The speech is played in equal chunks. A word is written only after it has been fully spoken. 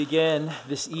Begin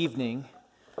this evening,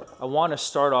 I want to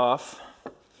start off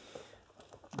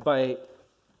by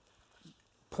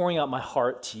pouring out my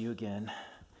heart to you again.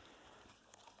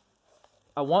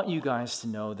 I want you guys to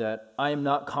know that I am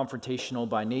not confrontational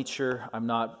by nature. I'm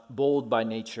not bold by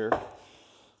nature.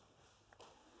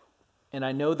 And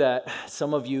I know that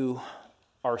some of you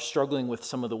are struggling with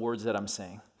some of the words that I'm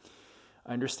saying.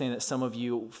 I understand that some of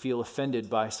you feel offended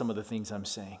by some of the things I'm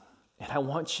saying. And I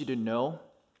want you to know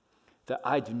that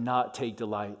I do not take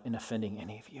delight in offending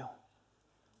any of you.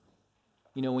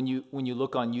 You know, when you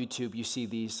look on YouTube, you see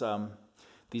these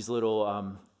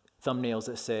little thumbnails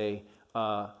that say,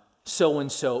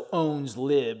 so-and-so owns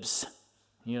libs.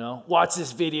 You know, watch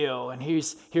this video, and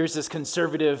here's this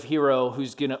conservative hero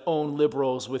who's going to own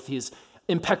liberals with his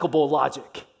impeccable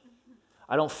logic.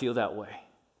 I don't feel that way.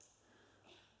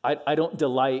 I don't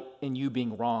delight in you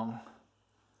being wrong.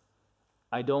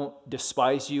 I don't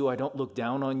despise you. I don't look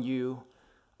down on you.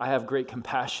 I have great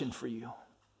compassion for you.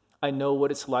 I know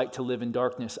what it's like to live in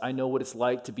darkness. I know what it's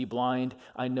like to be blind.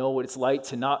 I know what it's like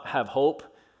to not have hope,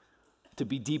 to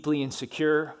be deeply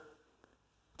insecure,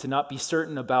 to not be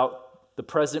certain about the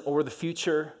present or the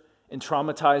future, and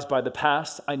traumatized by the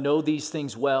past. I know these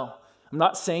things well. I'm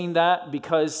not saying that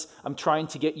because I'm trying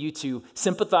to get you to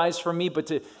sympathize for me, but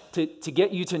to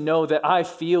get you to know that I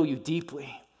feel you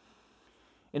deeply.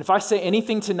 And if I say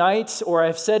anything tonight or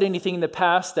I've said anything in the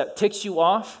past that ticks you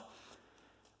off,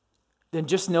 then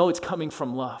just know it's coming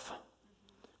from love.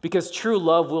 Because true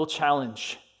love will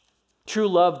challenge. True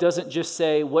love doesn't just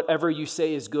say whatever you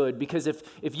say is good. Because if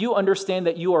you understand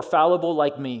that you are fallible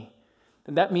like me,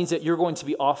 then that means that you're going to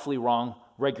be awfully wrong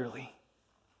regularly.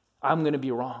 I'm going to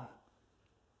be wrong.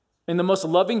 And the most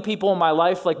loving people in my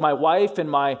life, like my wife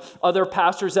and my other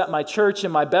pastors at my church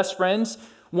and my best friends,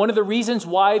 one of the reasons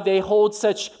why they hold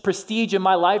such prestige in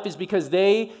my life is because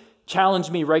they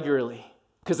challenge me regularly,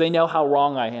 because they know how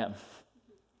wrong I am.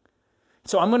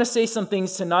 So I'm going to say some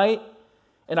things tonight,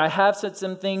 and I have said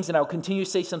some things, and I'll continue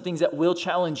to say some things that will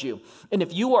challenge you. And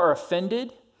if you are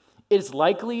offended, it's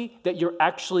likely that you're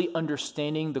actually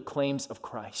understanding the claims of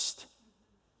Christ.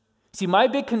 See, my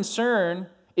big concern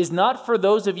is not for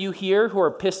those of you here who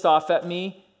are pissed off at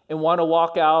me and want to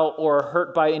walk out or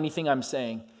hurt by anything I'm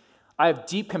saying. I have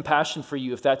deep compassion for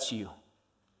you if that's you,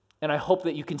 and I hope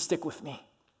that you can stick with me.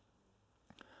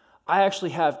 I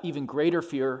actually have even greater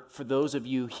fear for those of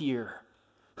you here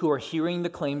who are hearing the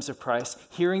claims of Christ,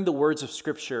 hearing the words of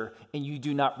Scripture, and you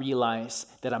do not realize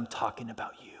that I'm talking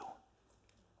about you.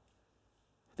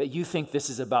 That you think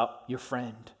this is about your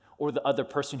friend or the other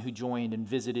person who joined and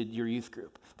visited your youth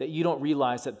group. That you don't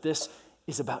realize that this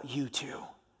is about you too,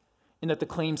 and that the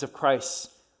claims of Christ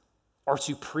are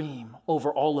supreme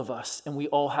over all of us, and we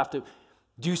all have to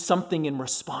do something in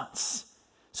response.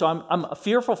 So I'm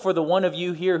fearful for the one of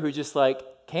you here who's just like,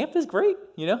 camp is great,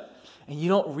 you know? And you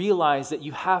don't realize that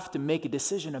you have to make a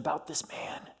decision about this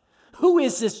man. Who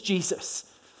is this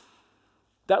Jesus?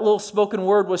 That little spoken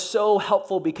word was so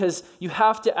helpful because you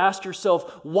have to ask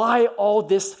yourself, why all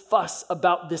this fuss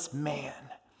about this man?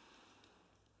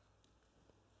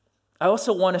 I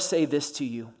also want to say this to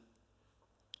you.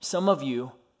 Some of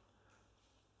you,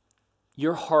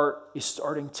 your heart is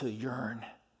starting to yearn.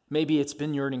 Maybe it's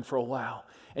been yearning for a while.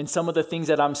 And some of the things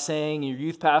that I'm saying, your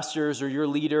youth pastors or your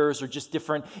leaders or just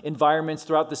different environments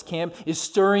throughout this camp is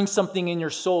stirring something in your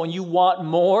soul and you want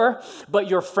more, but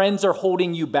your friends are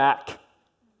holding you back.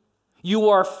 You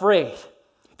are afraid.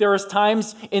 There was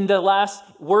times in the last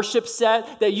worship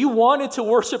set that you wanted to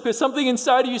worship because something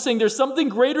inside of you saying, there's something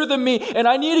greater than me and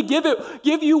I need to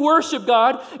give you worship,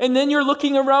 God. And then you're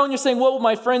looking around and you're saying, what will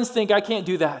my friends think? I can't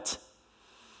do that.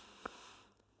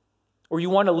 Or you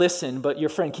want to listen, but your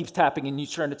friend keeps tapping and you're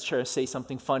trying to say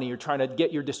something funny. You're trying to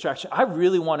get your distraction. I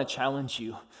really want to challenge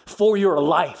you for your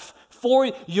life, for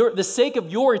the sake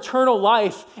of your eternal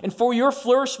life and for your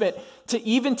flourishment to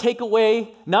even take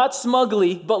away, not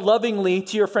smugly, but lovingly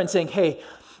to your friend saying, hey,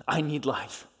 I need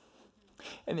life.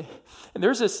 And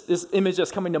there's this image that's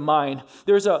coming to mind.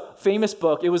 There's a famous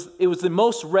book. It was the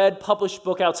most read published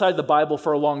book outside of the Bible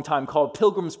for a long time called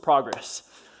Pilgrim's Progress.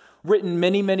 Written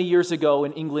many, many years ago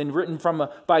in England, written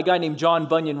by a guy named John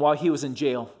Bunyan while he was in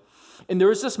jail. And there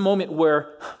was this moment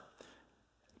where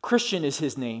Christian is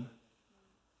his name.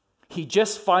 He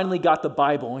just finally got the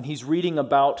Bible and he's reading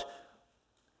about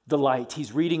the light.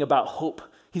 He's reading about hope.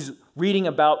 He's reading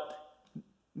about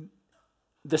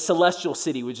the celestial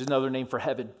city, which is another name for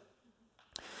heaven.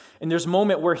 And there's a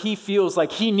moment where he feels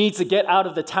like he needs to get out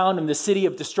of the town and the city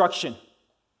of destruction.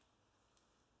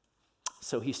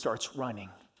 So he starts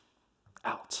running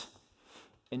out.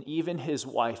 And even his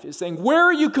wife is saying, where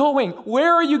are you going?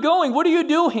 Where are you going? What are you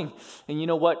doing? And you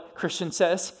know what Christian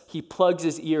says? He plugs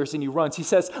his ears and he runs. He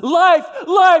says, life,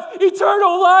 life,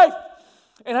 eternal life.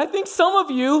 And I think some of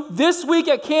you this week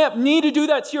at camp need to do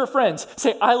that to your friends.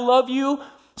 Say, I love you,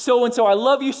 so-and-so. I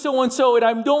love you, so-and-so, and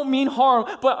I don't mean harm,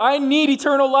 but I need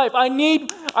eternal life. I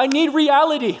need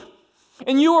reality.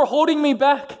 And you are holding me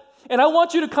back. And I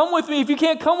want you to come with me. If you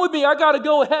can't come with me, I got to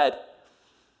go ahead.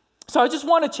 So I just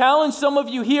want to challenge some of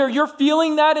you here. You're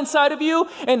feeling that inside of you,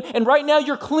 and right now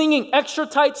you're clinging extra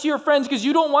tight to your friends because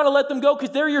you don't want to let them go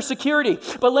because they're your security.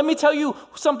 But let me tell you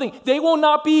something. They will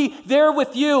not be there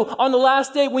with you on the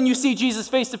last day when you see Jesus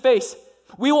face to face.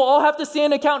 We will all have to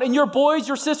stand account, and your boys,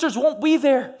 your sisters won't be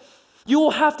there. You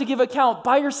will have to give account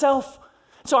by yourself.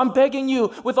 So I'm begging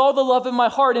you with all the love in my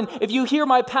heart, and if you hear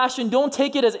my passion, don't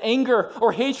take it as anger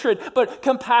or hatred, but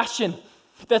compassion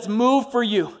that's moved for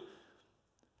you.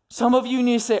 Some of you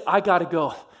need to say, I got to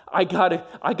go. I got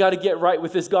to get right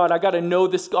with this God. I got to know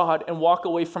this God and walk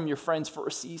away from your friends for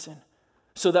a season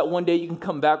so that one day you can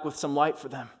come back with some light for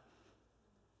them.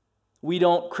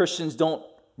 Christians don't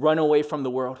run away from the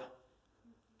world.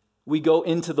 We go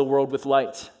into the world with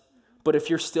light. But if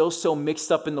you're still so mixed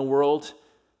up in the world,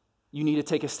 you need to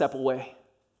take a step away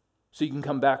so you can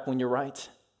come back when you're right.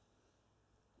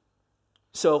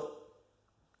 So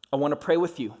I want to pray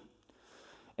with you.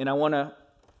 And I want to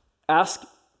ask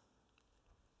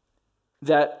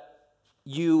that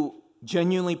you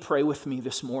genuinely pray with me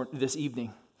this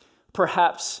evening.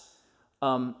 Perhaps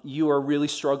you are really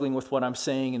struggling with what I'm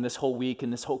saying in this whole week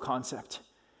and this whole concept.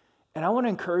 And I want to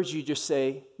encourage you to just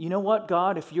say, you know what,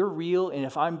 God, if you're real and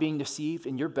if I'm being deceived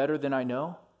and you're better than I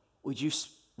know, would you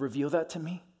reveal that to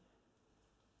me?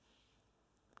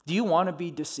 Do you want to be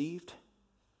deceived?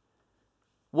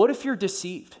 What if you're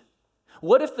deceived?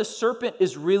 What if the serpent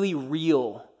is really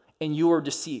real and you are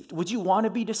deceived? Would you want to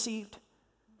be deceived?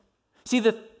 See,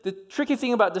 the tricky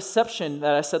thing about deception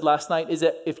that I said last night is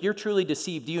that if you're truly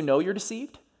deceived, do you know you're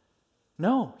deceived?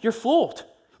 No, you're fooled.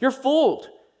 You're fooled.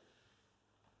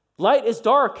 Light is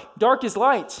dark. Dark is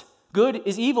light. Good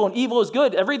is evil and evil is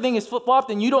good. Everything is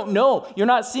flip-flopped and you don't know. You're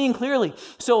not seeing clearly.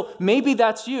 So maybe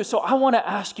that's you. So I want to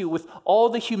ask you with all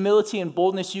the humility and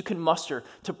boldness you can muster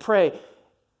to pray,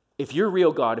 if you're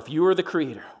real, God, if you are the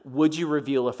creator, would you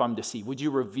reveal if I'm deceived? Would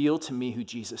you reveal to me who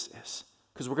Jesus is?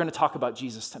 Because we're going to talk about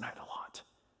Jesus tonight a lot.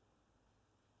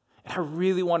 And I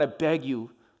really want to beg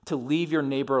you to leave your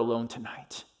neighbor alone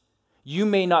tonight. You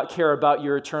may not care about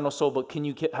your eternal soul, but can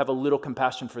you have a little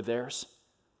compassion for theirs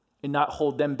and not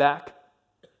hold them back?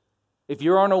 If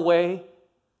you're on a way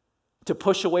to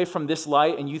push away from this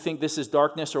light and you think this is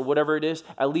darkness or whatever it is,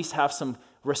 at least have some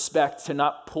respect to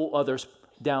not pull others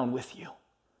down with you.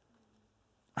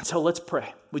 And so let's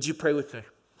pray. Would you pray with me?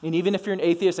 And even if you're an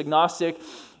atheist, agnostic,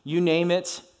 you name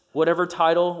it, whatever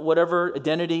title, whatever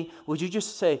identity, would you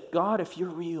just say, God, if you're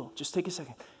real, just take a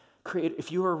second.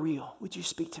 If you are real, would you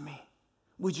speak to me?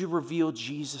 Would you reveal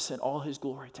Jesus in all his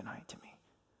glory tonight to me?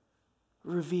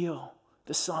 Reveal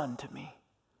the Son to me.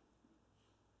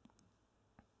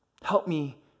 Help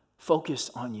me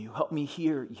focus on you. Help me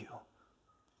hear you.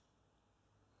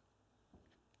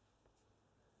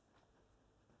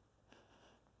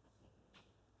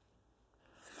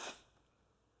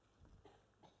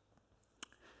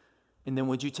 And then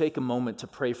would you take a moment to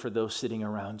pray for those sitting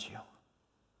around you?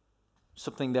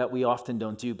 Something that we often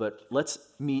don't do, but let's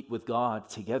meet with God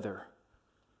together.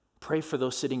 Pray for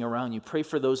those sitting around you. Pray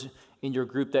for those in your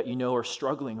group that you know are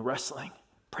struggling, wrestling.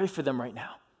 Pray for them right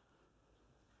now.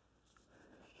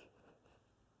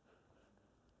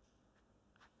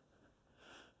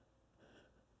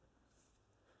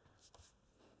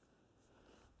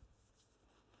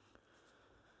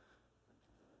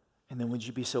 And then would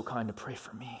you be so kind to pray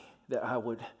for me that I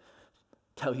would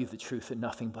tell you the truth and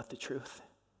nothing but the truth,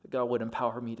 that God would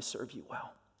empower me to serve you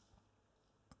well.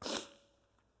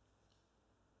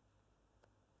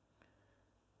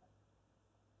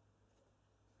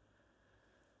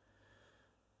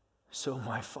 So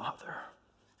my Father,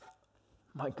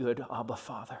 my good Abba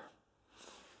Father,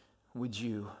 would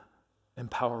you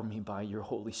empower me by your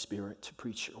Holy Spirit to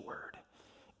preach your word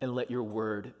and let your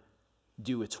word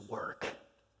do its work.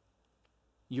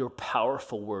 Your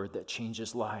powerful word that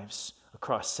changes lives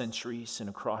across centuries and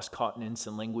across continents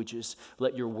and languages.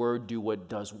 Let your word do what it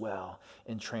does well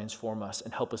and transform us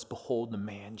and help us behold the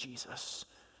man, Jesus.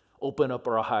 Open up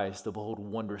our eyes to behold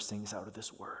wondrous things out of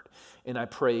this word. And I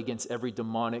pray against every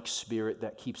demonic spirit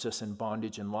that keeps us in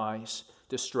bondage and lies,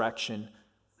 distraction,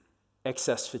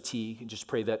 excess fatigue, and just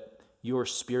pray that your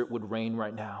spirit would reign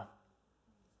right now.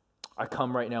 I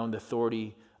come right now in the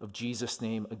authority of Jesus'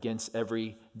 name against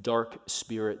every dark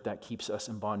spirit that keeps us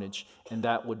in bondage. And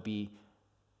that would be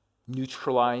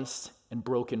neutralized and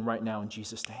broken right now in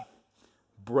Jesus' name.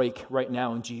 Break right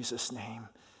now in Jesus' name.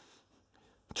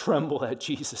 Tremble at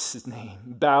Jesus' name.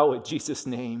 Bow at Jesus'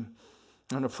 name.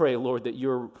 I'm going to pray, Lord, that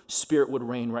your spirit would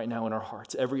reign right now in our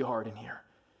hearts, every heart in here.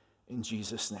 In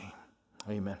Jesus' name.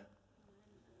 Amen.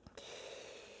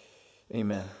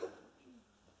 Amen.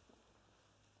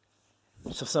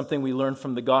 So something we learn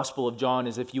from the Gospel of John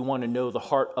is if you want to know the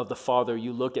heart of the Father,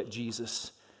 you look at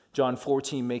Jesus. John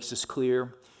 14 makes this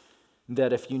clear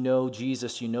that if you know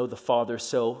Jesus, you know the Father.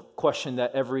 So question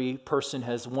that every person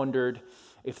has wondered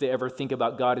if they ever think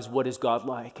about God is, what is God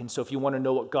like? And so if you want to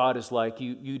know what God is like,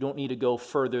 you don't need to go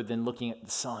further than looking at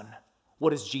the Son.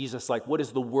 What is Jesus like? What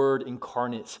is the Word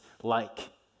incarnate like?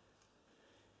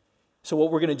 So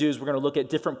what we're going to do is we're going to look at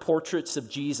different portraits of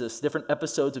Jesus, different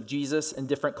episodes of Jesus, and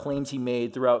different claims he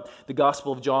made throughout the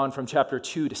Gospel of John from chapter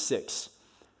 2 to 6.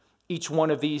 Each one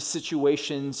of these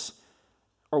situations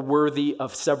are worthy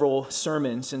of several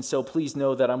sermons, and so please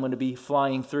know that I'm going to be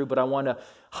flying through, but I want to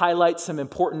highlight some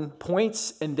important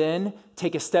points and then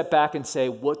take a step back and say,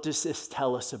 what does this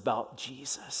tell us about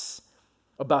Jesus,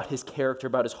 about his character,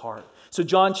 about his heart? So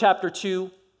John chapter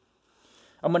 2,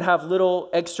 I'm going to have little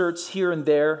excerpts here and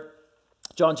there.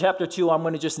 John chapter 2, I'm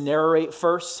going to just narrate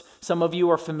first. Some of you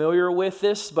are familiar with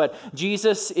this, but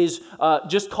Jesus is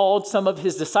just called some of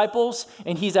his disciples,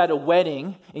 and he's at a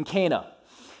wedding in Cana.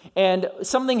 And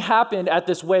something happened at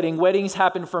this wedding. Weddings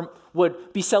would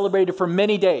be celebrated for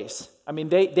many days. I mean,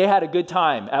 they had a good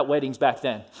time at weddings back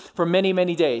then for many,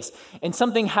 many days. And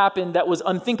something happened that was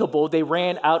unthinkable. They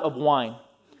ran out of wine.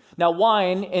 Now,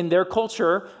 wine in their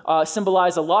culture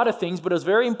symbolized a lot of things, but it was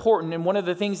very important. And one of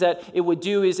the things that it would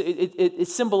do is it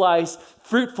symbolized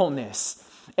fruitfulness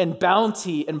and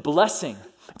bounty and blessing.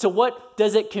 So what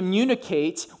does it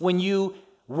communicate when you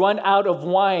run out of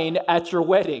wine at your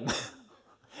wedding?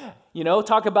 You know,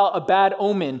 talk about a bad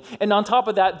omen. And on top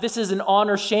of that, this is an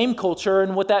honor-shame culture.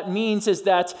 And what that means is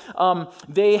that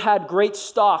they had great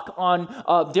stock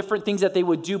on different things that they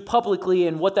would do publicly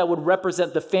and what that would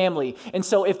represent the family. And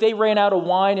so if they ran out of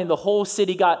wine and the whole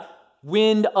city got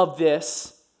wind of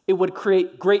this, it would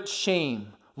create great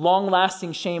shame,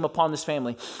 long-lasting shame upon this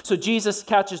family. So Jesus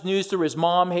catches news through his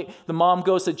mom. Hey, the mom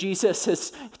goes to Jesus,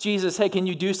 says, Jesus, hey, can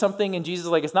you do something? And Jesus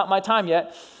is like, it's not my time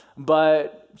yet.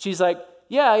 But she's like,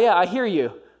 yeah, I hear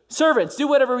you. Servants, do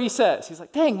whatever he says. He's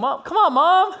like, dang, mom, come on,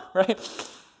 mom, right?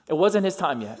 It wasn't his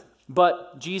time yet.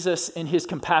 But Jesus, in his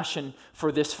compassion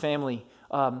for this family,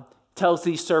 tells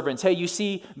these servants, hey, you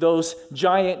see those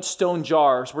giant stone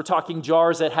jars? We're talking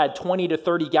jars that had 20 to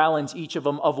 30 gallons each of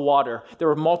them of water. There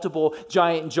were multiple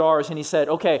giant jars. And he said,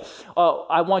 okay,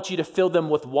 I want you to fill them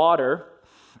with water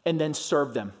and then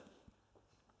serve them.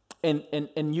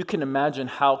 And you can imagine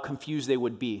how confused they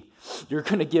would be. You're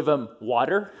going to give them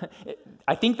water?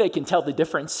 I think they can tell the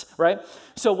difference, right?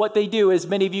 So what they do is,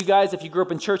 many of you guys, if you grew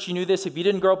up in church, you knew this. If you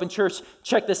didn't grow up in church,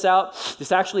 check this out.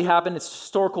 This actually happened. It's a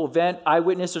historical event.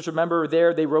 Eyewitnesses, remember,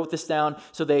 there. They wrote this down.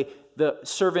 So the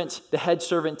head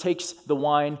servant takes the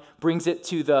wine, brings it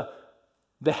to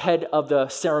the head of the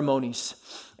ceremonies,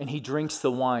 and he drinks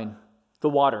the wine, the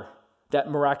water that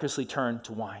miraculously turned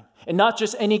to wine. And not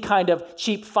just any kind of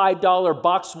cheap $5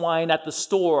 box wine at the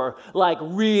store, like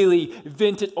really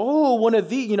vintage, one of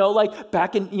these, like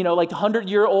back in, like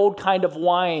 100-year-old kind of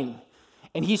wine.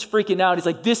 And he's freaking out. He's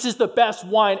like, this is the best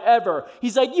wine ever.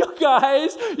 He's like, you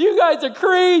guys are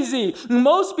crazy.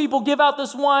 Most people give out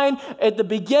this wine at the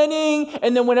beginning,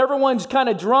 and then when everyone's kind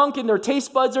of drunk and their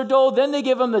taste buds are dull, then they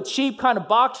give them the cheap kind of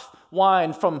box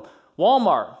wine from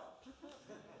Walmart.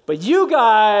 But you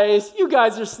guys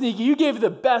are sneaky. You gave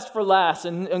the best for last.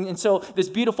 And so this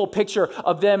beautiful picture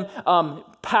of them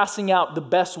passing out the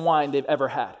best wine they've ever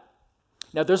had.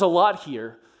 Now, there's a lot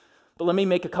here, but let me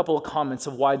make a couple of comments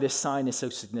of why this sign is so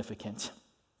significant.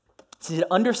 So to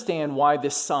understand why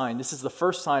this is the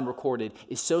first sign recorded,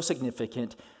 is so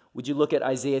significant, would you look at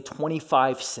Isaiah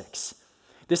 25:6?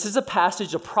 This is a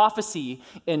passage of prophecy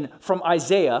from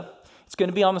Isaiah. It's going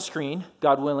to be on the screen,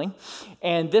 God willing.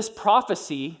 And this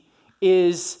prophecy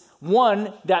is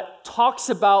one that talks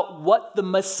about what the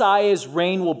Messiah's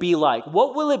reign will be like.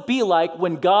 What will it be like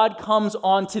when God comes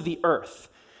onto the earth?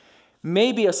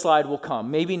 Maybe a slide will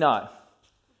come, maybe not.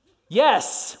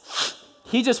 Yes,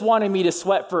 he just wanted me to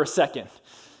sweat for a second.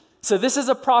 So this is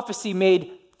a prophecy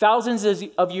made thousands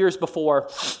of years before,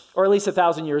 or at least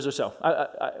 1,000 years or so.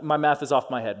 My math is off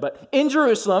my head. But in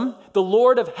Jerusalem, the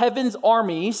Lord of heaven's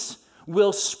armies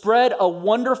will spread a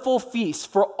wonderful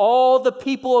feast for all the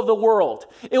people of the world.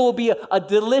 It will be a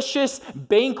delicious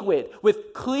banquet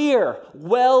with clear,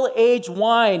 well-aged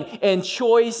wine and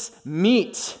choice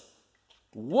meat.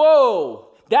 Whoa,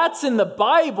 that's in the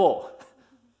Bible.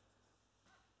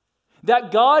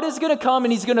 That God is going to come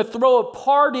and he's going to throw a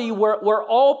party where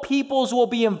all peoples will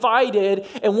be invited,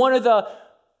 and one of the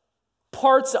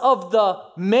parts of the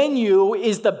menu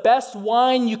is the best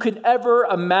wine you could ever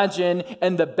imagine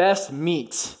and the best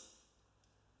meat.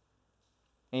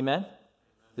 Amen?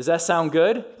 Does that sound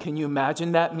good? Can you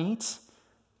imagine that meat?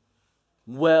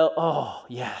 Well, oh,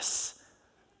 yes.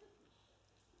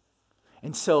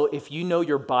 And so if you know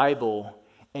your Bible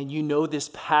and you know this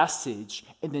passage,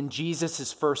 and then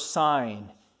Jesus' first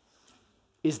sign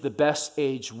is the best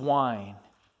aged wine,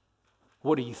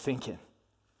 what are you thinking?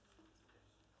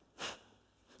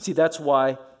 See, that's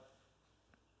why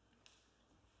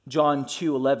John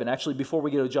 2:11, actually before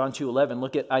we go to John 2:11,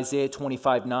 look at Isaiah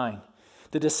 25:9.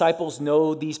 The disciples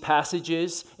know these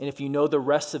passages, and if you know the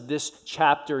rest of this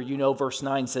chapter, you know verse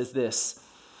 9 says this.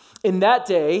 In that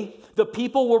day, the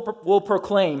people will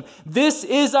proclaim, "This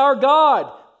is our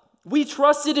God. We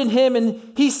trusted in him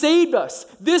and he saved us.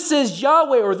 This is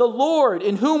Yahweh, or the Lord,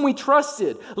 in whom we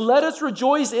trusted. Let us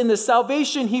rejoice in the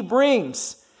salvation he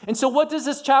brings." And so what does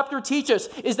this chapter teach us?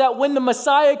 Is that when the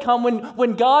Messiah comes,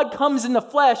 when God comes in the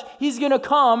flesh, he's going to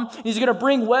come, he's going to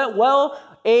bring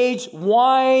well-aged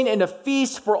wine and a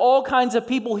feast for all kinds of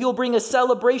people. He'll bring a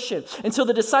celebration. And so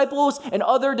the disciples and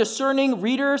other discerning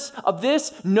readers of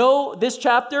this know this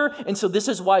chapter. And so this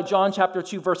is why John chapter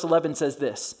 2 verse 11 says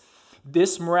this.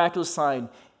 This miraculous sign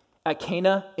at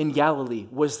Cana in Galilee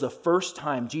was the first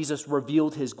time Jesus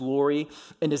revealed his glory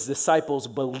and his disciples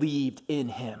believed in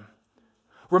him.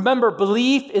 Remember,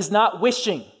 belief is not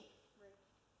wishing.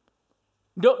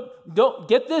 Don't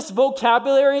get this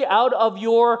vocabulary out of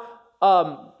your,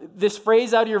 this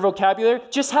phrase out of your vocabulary.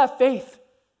 Just have faith.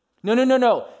 No.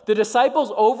 The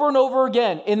disciples over and over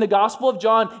again in the Gospel of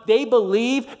John, they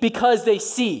believe because they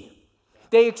see.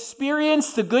 They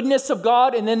experience the goodness of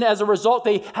God, and then as a result,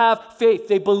 they have faith.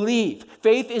 They believe.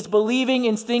 Faith is believing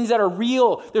in things that are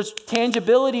real. There's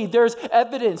tangibility, there's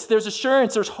evidence, there's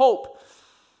assurance, there's hope.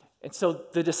 And so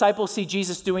the disciples see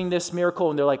Jesus doing this miracle,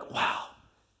 and they're like, wow,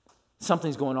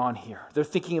 something's going on here. They're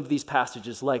thinking of these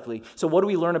passages likely. So what do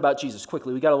we learn about Jesus?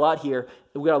 Quickly, we got a lot here.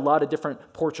 We got a lot of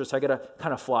different portraits. I got to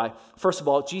kind of fly. First of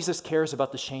all, Jesus cares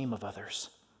about the shame of others.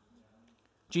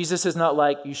 Jesus is not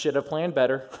like, you should have planned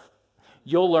better.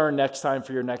 You'll learn next time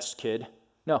for your next kid.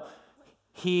 No,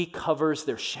 he covers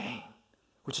their shame,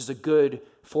 which is a good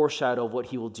foreshadow of what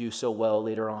he will do so well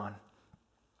later on.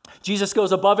 Jesus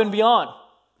goes above and beyond.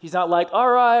 He's not like, all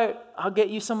right, I'll get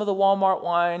you some of the Walmart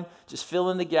wine. Just fill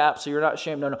in the gap so you're not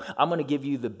ashamed. No, I'm going to give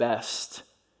you the best.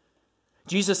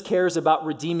 Jesus cares about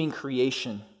redeeming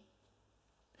creation.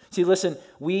 See, listen,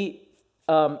 we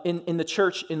in the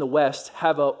church in the West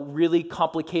have a really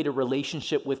complicated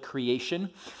relationship with creation.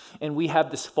 And we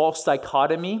have this false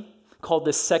dichotomy called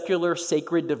the secular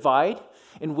sacred divide,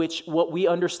 in which what we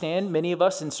understand, many of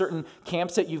us in certain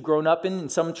camps that you've grown up in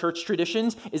some church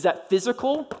traditions, is that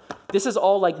physical, this is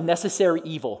all like necessary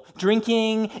evil.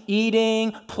 Drinking,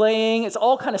 eating, playing, it's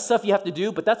all kind of stuff you have to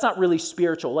do, but that's not really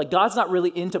spiritual. Like God's not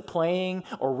really into playing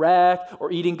or rec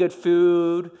or eating good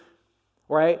food,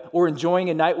 right? Or enjoying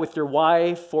a night with your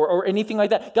wife or anything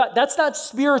like that. God, that's not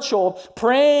spiritual.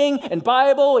 Praying and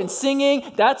Bible and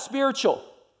singing, that's spiritual.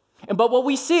 But what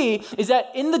we see is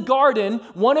that in the garden,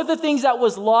 one of the things that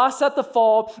was lost at the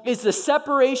fall is the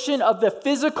separation of the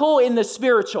physical and the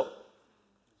spiritual.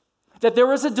 That there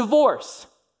was a divorce.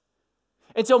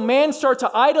 And so man started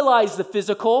to idolize the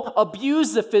physical,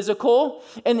 abuse the physical,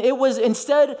 and it was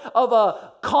instead of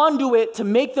a conduit to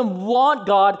make them want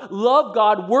God, love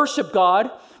God, worship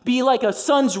God, be like a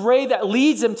sun's ray that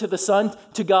leads them to the sun,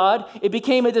 to God, it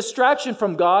became a distraction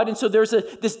from God, and so there's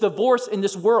this divorce in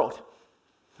this world.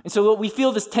 And so we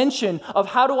feel this tension of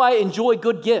how do I enjoy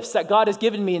good gifts that God has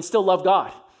given me and still love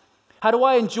God? How do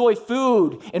I enjoy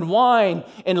food and wine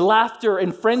and laughter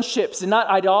and friendships and not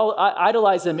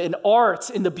idolize them, and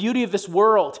art and the beauty of this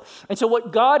world? And so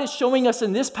what God is showing us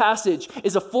in this passage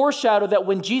is a foreshadow that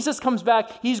when Jesus comes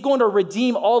back, he's going to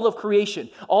redeem all of creation.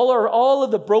 All of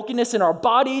the brokenness in our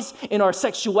bodies, in our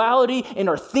sexuality, in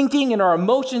our thinking, in our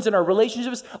emotions, in our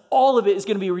relationships, all of it is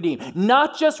going to be redeemed.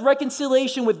 Not just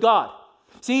reconciliation with God.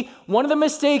 See, one of the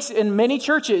mistakes in many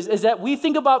churches is that we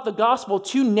think about the gospel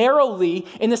too narrowly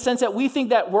in the sense that we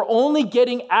think that we're only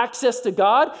getting access to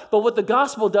God, but what the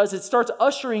gospel does, it starts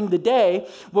ushering the day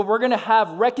where we're going to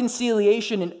have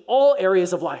reconciliation in all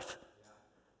areas of life.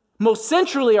 Most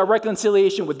centrally, our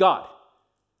reconciliation with God.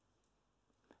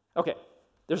 Okay,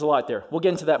 there's a lot there. We'll get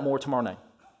into that more tomorrow night.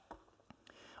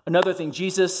 Another thing,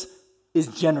 Jesus is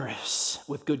generous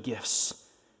with good gifts.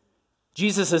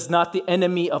 Jesus is not the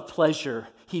enemy of pleasure.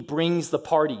 He brings the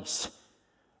parties.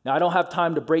 Now, I don't have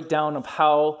time to break down of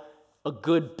how a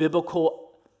good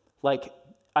biblical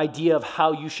idea of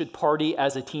how you should party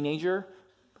as a teenager.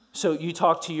 So you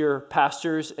talk to your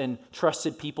pastors and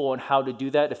trusted people on how to do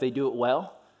that if they do it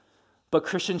well. But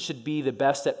Christians should be the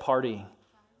best at partying.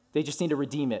 They just need to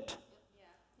redeem it.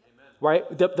 Right?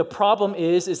 The problem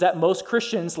is that most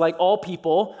Christians, like all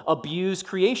people, abuse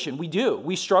creation. We do.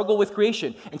 We struggle with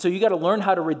creation. And so you got to learn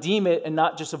how to redeem it and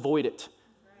not just avoid it.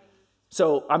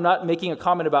 So I'm not making a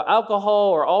comment about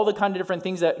alcohol or all the kind of different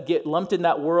things that get lumped in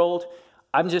that world.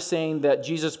 I'm just saying that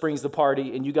Jesus brings the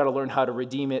party and you got to learn how to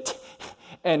redeem it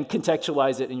and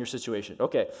contextualize it in your situation.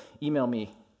 Okay, email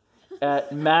me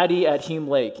at Maddie@Hume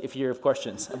Lake if you have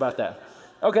questions about that.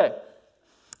 Okay,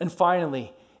 and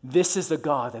finally, this is the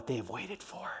God that they've waited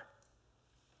for.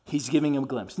 He's giving them a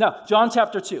glimpse. Now, John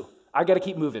chapter 2. I got to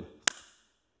keep moving.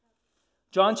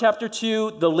 John chapter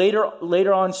 2, the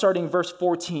later on starting verse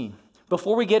 14.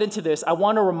 Before we get into this, I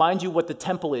want to remind you what the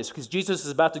temple is because Jesus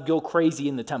is about to go crazy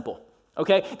in the temple.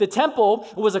 Okay? The temple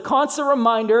was a constant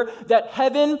reminder that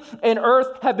heaven and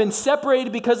earth have been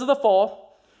separated because of the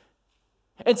fall.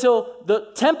 And so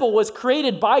the temple was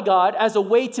created by God as a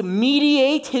way to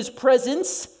mediate his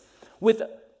presence with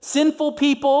sinful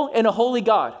people and a holy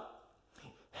God.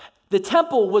 The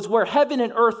temple was where heaven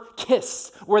and earth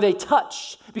kissed, where they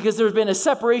touched, because there's been a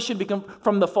separation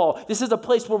from the fall. This is a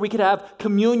place where we could have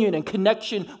communion and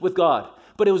connection with God,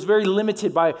 but it was very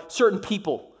limited by certain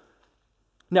people.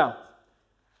 Now,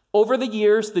 over the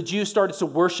years, the Jews started to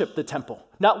worship the temple.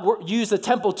 Not use the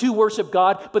temple to worship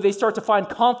God, but they start to find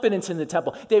confidence in the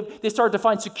temple. They start to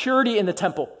find security in the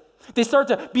temple. They start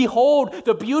to behold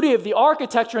the beauty of the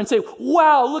architecture and say,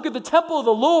 wow, look at the temple of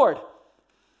the Lord.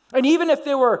 And even if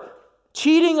they were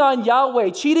cheating on Yahweh,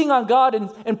 cheating on God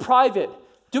in private,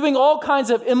 doing all kinds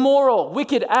of immoral,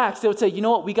 wicked acts, they would say, you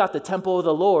know what, we got the temple of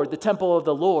the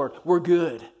Lord, we're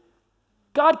good.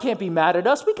 God can't be mad at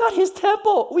us. We got his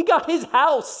temple. We got his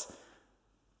house.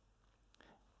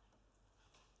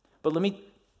 But let me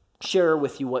share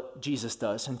with you what Jesus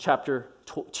does in chapter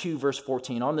 2, verse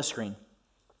 14 on the screen.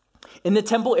 In the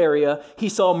temple area, he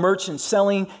saw merchants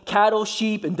selling cattle,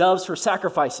 sheep, and doves for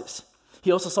sacrifices.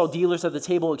 He also saw dealers at the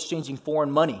table exchanging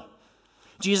foreign money.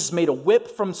 Jesus made a whip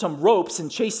from some ropes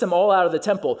and chased them all out of the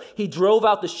temple. He drove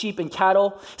out the sheep and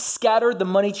cattle, scattered the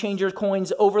money changer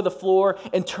coins over the floor,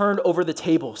 and turned over the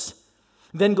tables.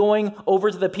 Then going over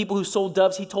to the people who sold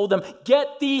doves, he told them,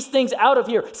 get these things out of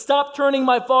here. Stop turning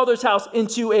my Father's house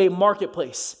into a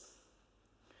marketplace.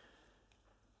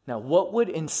 Now, what would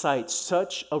incite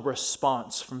such a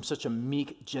response from such a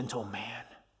meek, gentle man?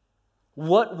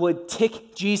 What would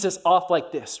tick Jesus off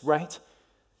like this, right?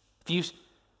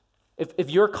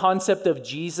 If your concept of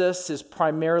Jesus is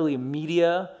primarily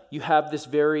media, you have this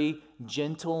very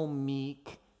gentle,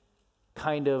 meek,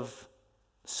 kind of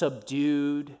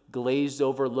subdued, glazed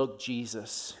over look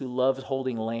Jesus who loves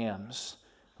holding lambs,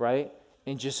 right?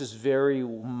 And just is very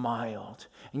mild.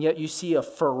 And yet you see a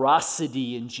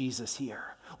ferocity in Jesus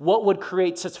here. What would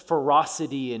create such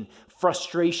ferocity and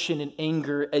frustration and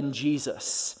anger in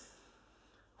Jesus?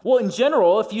 Well, in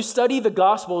general, if you study the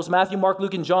Gospels, Matthew, Mark,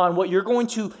 Luke, and John, what you're going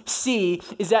to see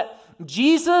is that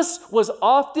Jesus was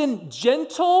often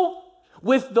gentle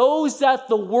with those that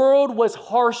the world was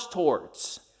harsh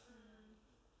towards.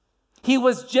 He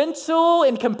was gentle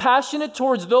and compassionate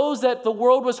towards those that the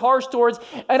world was harsh towards.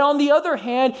 And on the other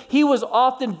hand, he was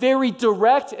often very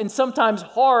direct and sometimes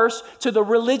harsh to the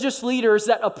religious leaders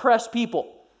that oppressed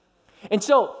people. And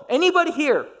so, anybody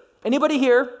here,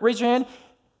 raise your hand,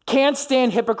 can't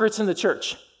stand hypocrites in the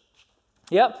church.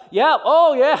 Yep,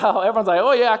 oh yeah. Everyone's like,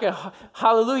 oh yeah, I can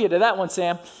hallelujah to that one,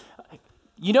 Sam.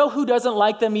 You know who doesn't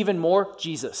like them even more?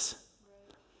 Jesus.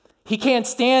 He can't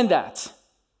stand that.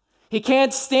 He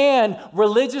can't stand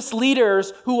religious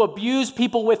leaders who abuse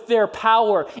people with their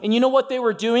power. And you know what they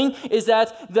were doing is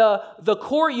that the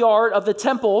courtyard of the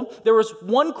temple, there was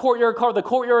one courtyard called the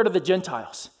courtyard of the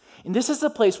Gentiles. And this is the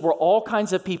place where all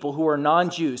kinds of people who are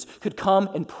non-Jews could come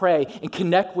and pray and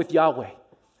connect with Yahweh.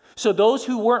 So those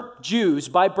who weren't Jews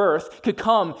by birth could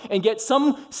come and get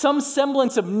some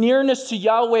semblance of nearness to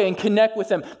Yahweh and connect with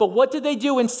him. But what did they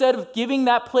do instead of giving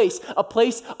that place a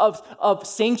place of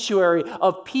sanctuary,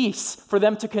 of peace for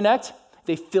them to connect?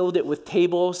 They filled it with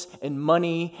tables and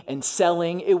money and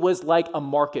selling. It was like a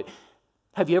market.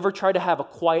 Have you ever tried to have a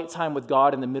quiet time with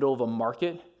God in the middle of a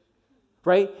market?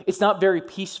 Right? It's not very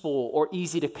peaceful or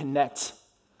easy to connect.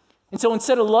 And so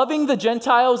instead of loving the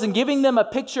Gentiles and giving them a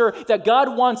picture that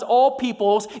God wants all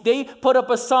peoples, they put up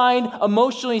a sign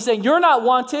emotionally saying, you're not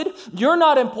wanted, you're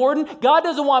not important, God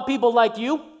doesn't want people like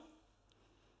you.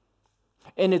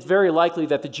 And it's very likely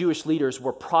that the Jewish leaders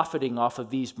were profiting off of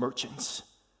these merchants.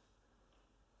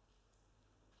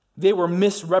 They were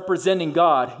misrepresenting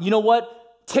God. You know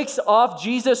what ticks off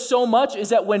Jesus so much is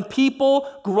that when people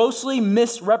grossly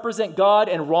misrepresent God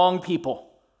and wrong people.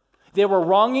 They were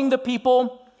wronging the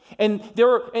people. And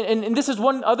this is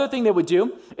one other thing they would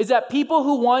do, is that people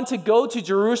who want to go to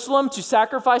Jerusalem to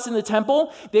sacrifice in the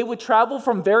temple, they would travel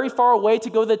from very far away to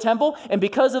go to the temple. And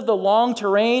because of the long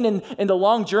terrain and the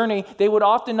long journey, they would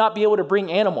often not be able to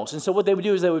bring animals. And so what they would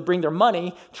do is they would bring their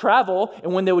money, travel,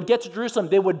 and when they would get to Jerusalem,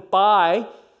 they would buy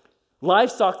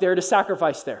livestock there to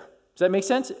sacrifice there. Does that make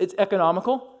sense? It's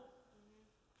economical.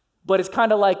 But it's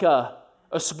kind of like a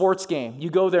sports game. You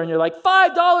go there and you're like,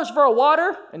 $5 for a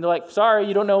water? And they're like, sorry,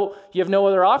 you don't know, you have no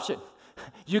other option.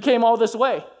 You came all this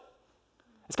way.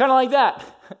 It's kind of like that.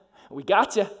 We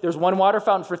got you. There's one water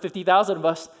fountain for 50,000 of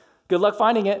us. Good luck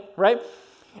finding it, right?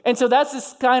 And so that's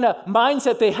this kind of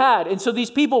mindset they had. And so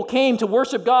these people came to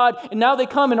worship God, and now they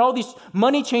come and all these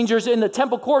money changers in the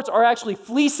temple courts are actually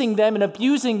fleecing them and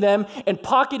abusing them and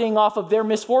pocketing off of their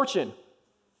misfortune.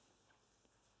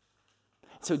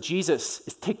 So Jesus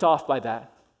is ticked off by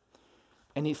that.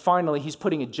 And he's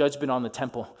putting a judgment on the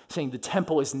temple, saying the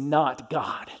temple is not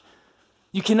God.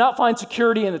 You cannot find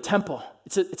security in the temple.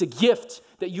 It's a gift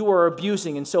that you are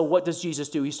abusing. And so what does Jesus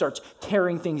do? He starts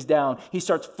tearing things down. He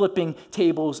starts flipping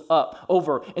tables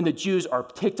over. And the Jews are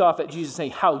ticked off at Jesus,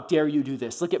 saying, how dare you do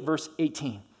this? Look at verse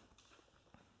 18.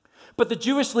 But the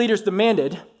Jewish leaders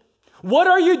demanded, what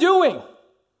are you doing?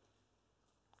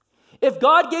 If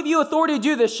God gave you authority to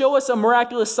do this, show us a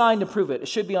miraculous sign to prove it. It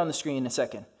should be on the screen in a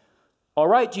second. All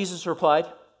right, Jesus replied,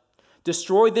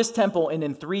 destroy this temple, and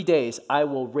in 3 days I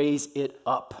will raise it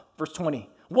up. Verse 20.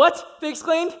 What? They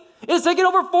exclaimed. It's taken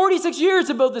over 46 years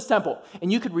to build this temple,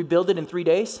 and you could rebuild it in 3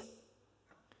 days?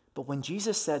 But when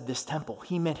Jesus said this temple,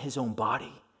 he meant his own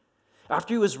body.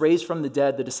 After he was raised from the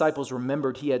dead, the disciples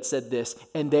remembered he had said this,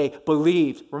 and they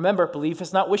believed. Remember, belief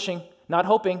is not wishing, not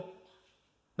hoping,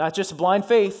 not just blind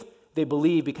faith. They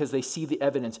believe because they see the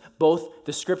evidence, both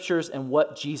the scriptures and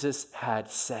what Jesus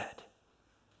had said.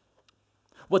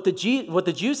 What the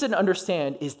Jews didn't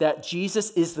understand is that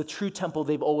Jesus is the true temple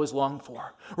they've always longed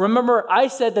for. Remember, I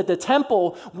said that the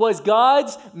temple was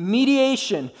God's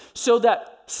mediation so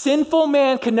that sinful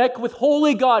man connect with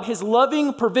holy God, his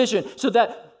loving provision, so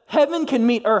that heaven can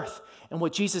meet earth. And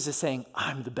what Jesus is saying,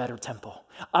 I'm the better temple.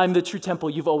 I'm the true temple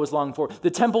you've always longed for. The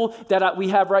temple that we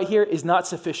have right here is not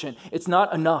sufficient. It's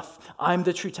not enough. I'm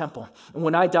the true temple. And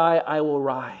when I die, I will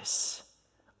rise.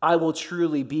 I will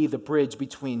truly be the bridge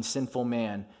between sinful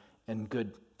man and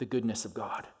the goodness of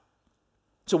God.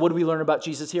 So what do we learn about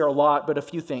Jesus here? A lot, but a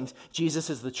few things. Jesus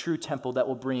is the true temple that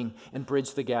will bring and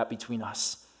bridge the gap between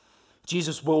us.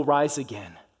 Jesus will rise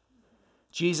again.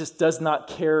 Jesus does not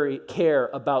care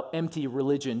about empty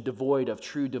religion devoid of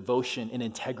true devotion and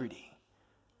integrity.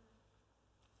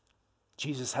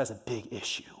 Jesus has a big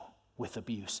issue with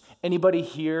abuse. Anybody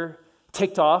here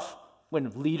ticked off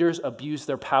when leaders abuse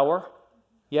their power?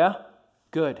 Yeah?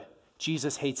 Good.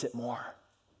 Jesus hates it more.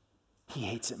 He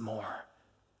hates it more.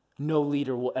 No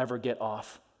leader will ever get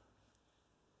off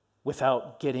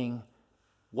without getting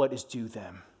what is due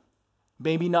them.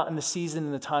 Maybe not in the season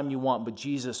and the time you want, but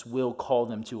Jesus will call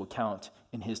them to account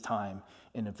in his time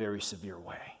in a very severe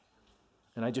way.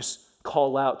 And I just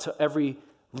call out to every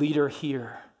leader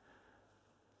here,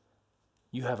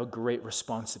 you have a great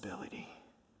responsibility.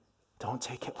 Don't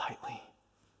take it lightly.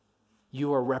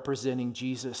 You are representing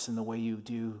Jesus in the way you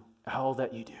do all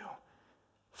that you do.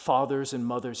 Fathers and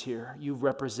mothers here, you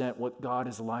represent what God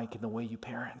is like in the way you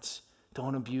parent.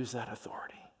 Don't abuse that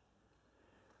authority.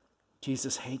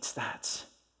 Jesus hates that.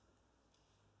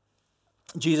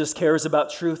 Jesus cares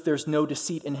about truth. There's no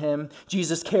deceit in him.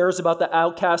 Jesus cares about the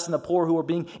outcasts and the poor who are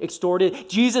being extorted.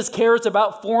 Jesus cares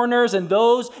about foreigners and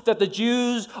those that the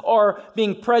Jews are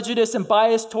being prejudiced and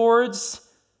biased towards.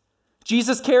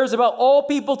 Jesus cares about all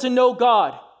people to know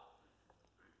God.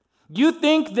 You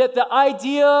think that the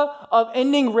idea of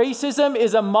ending racism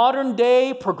is a modern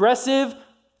day progressive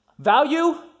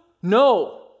value?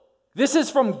 No. This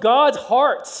is from God's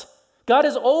heart. God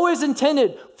has always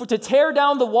intended to tear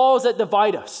down the walls that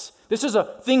divide us. This is a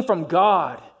thing from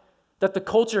God that the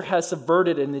culture has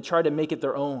subverted and they try to make it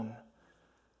their own.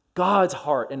 God's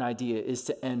heart and idea is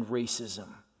to end racism.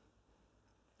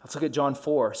 Let's look at John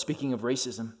 4, speaking of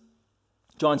racism.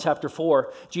 John chapter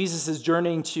 4, Jesus is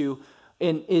journeying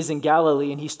is in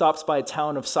Galilee, and he stops by a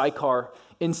town of Sychar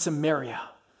in Samaria.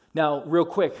 Now, real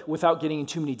quick, without getting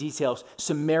into too many details,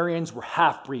 Samaritans were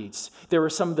half-breeds. They were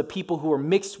some of the people who were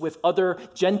mixed with other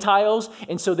Gentiles,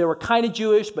 and so they were kind of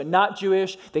Jewish, but not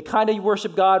Jewish. They kind of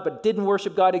worship God, but didn't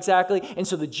worship God exactly, and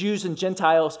so the Jews and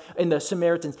Gentiles and the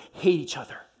Samaritans hate each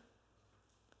other.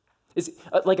 It's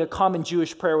like a common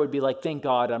Jewish prayer would be like, thank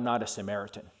God I'm not a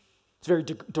Samaritan. It's very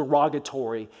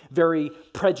derogatory, very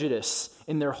prejudice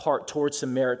in their heart towards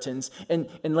Samaritans. And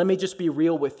let me just be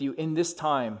real with you. In this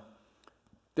time,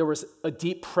 there was a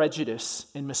deep prejudice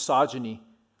and misogyny,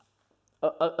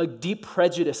 a deep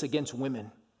prejudice against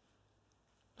women.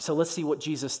 So let's see what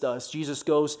Jesus does. Jesus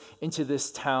goes into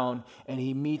this town and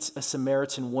he meets a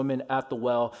Samaritan woman at the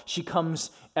well. She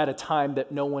comes at a time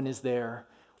that no one is there,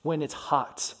 when it's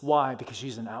hot. Why? Because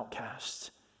she's an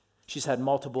outcast. She's had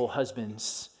multiple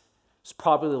husbands. It's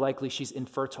probably likely she's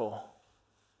infertile.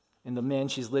 And the man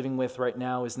she's living with right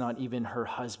now is not even her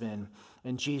husband.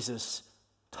 And Jesus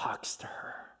talks to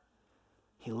her.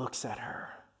 He looks at her.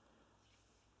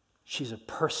 She's a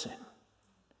person.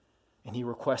 And he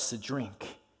requests a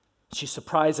drink. She's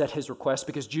surprised at his request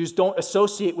because Jews don't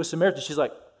associate with Samaritans. She's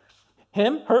like,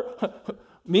 him? Her?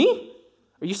 Me?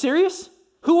 Are you serious?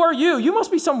 Who are you? You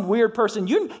must be some weird person.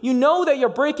 You know that you're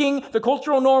breaking the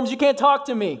cultural norms. You can't talk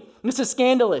to me. This is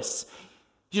scandalous.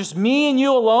 Just me and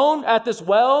you alone at this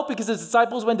well because his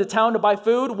disciples went to town to buy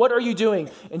food. What are you doing?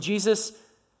 And Jesus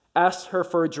asked her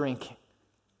for a drink.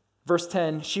 Verse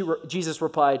 10, Jesus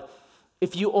replied,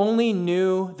 if you only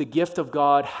knew the gift of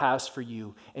God has for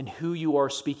you and who you are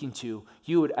speaking to,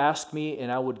 you would ask me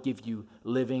and I would give you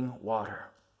living water.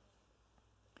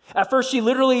 At first,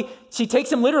 she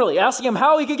takes him literally, asking him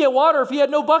how he could get water if he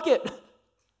had no bucket.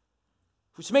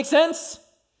 Which makes sense.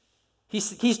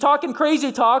 He's talking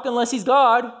crazy talk unless he's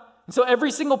God. And so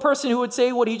every single person who would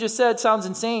say what he just said sounds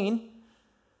insane.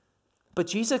 But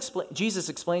Jesus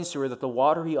explains to her that the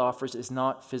water he offers is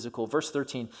not physical. Verse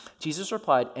 13, Jesus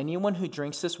replied, anyone who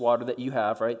drinks this water that you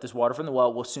have, right, this water from the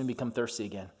well, will soon become thirsty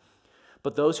again.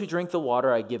 But those who drink the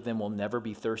water I give them will never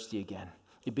be thirsty again.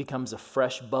 It becomes a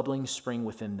fresh, bubbling spring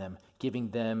within them, giving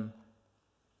them,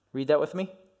 read that with me,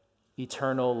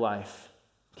 eternal life.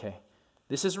 Okay,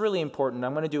 this is really important.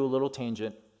 I'm going to do a little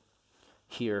tangent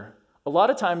here. A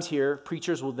lot of times here,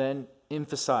 preachers will then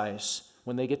emphasize,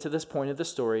 when they get to this point of the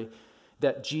story,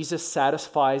 that Jesus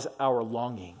satisfies our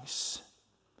longings.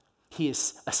 He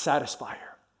is a satisfier.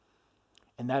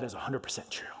 And that is 100%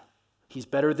 true. He's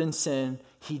better than sin.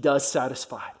 He does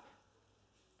satisfy.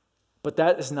 But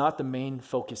that is not the main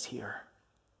focus here.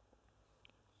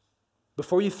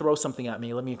 Before you throw something at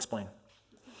me, let me explain.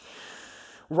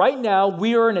 Right now,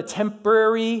 we are in a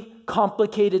temporary,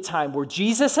 complicated time where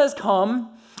Jesus has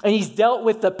come and he's dealt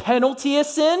with the penalty of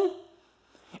sin.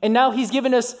 And now he's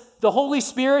given us the Holy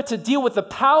Spirit to deal with the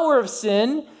power of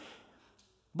sin.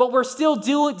 But we're still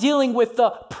dealing with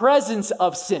the presence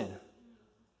of sin.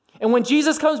 And when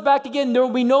Jesus comes back again, there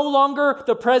will be no longer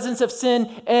the presence of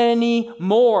sin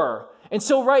anymore. And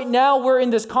so right now we're in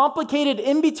this complicated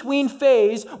in-between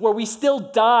phase where we still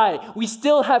die. We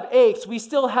still have aches. We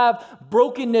still have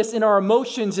brokenness in our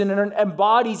emotions and in our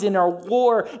bodies, in our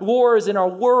wars in our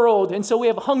world. And so we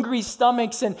have hungry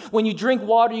stomachs. And when you drink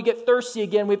water, you get thirsty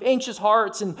again. We have anxious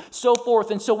hearts and so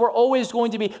forth. And so we're always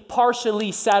going to be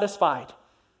partially satisfied.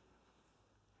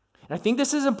 And I think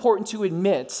this is important to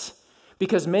admit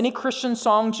because many Christian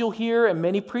songs you'll hear and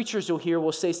many preachers you'll hear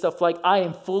will say stuff like, I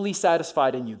am fully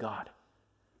satisfied in you, God.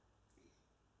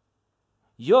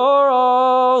 You're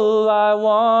all I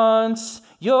want.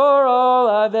 You're all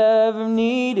I've ever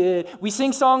needed. We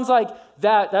sing songs like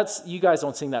that. That's you guys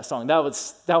don't sing that song. That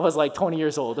was like 20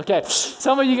 years old. Okay.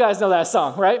 Some of you guys know that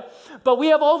song, right? But we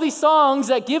have all these songs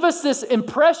that give us this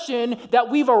impression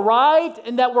that we've arrived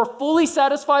and that we're fully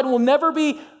satisfied and will never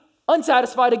be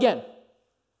unsatisfied again.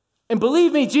 And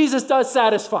believe me, Jesus does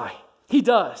satisfy. He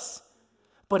does.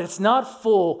 But it's not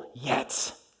full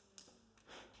yet.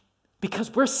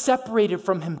 Because we're separated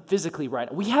from him physically right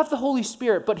now. We have the Holy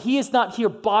Spirit, but he is not here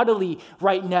bodily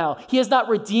right now. He has not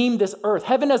redeemed this earth.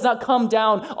 Heaven has not come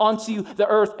down onto the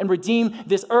earth and redeemed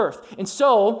this earth. And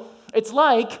so it's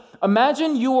like,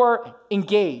 imagine you are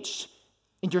engaged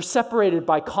and you're separated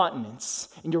by continents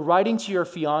and you're writing to your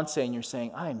fiance and you're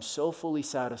saying, I am so fully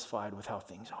satisfied with how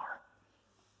things are.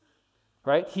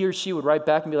 Right? He or she would write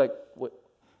back and be like, what?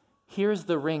 Here's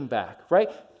the ring back, right?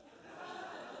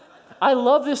 I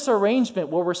love this arrangement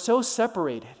where we're so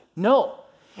separated. No.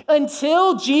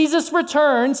 Until Jesus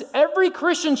returns, every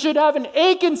Christian should have an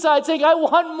ache inside saying, I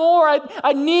want more.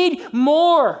 I need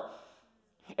more.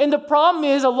 And the problem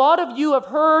is, a lot of you have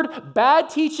heard bad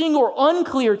teaching or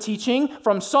unclear teaching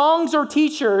from songs or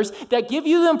teachers that give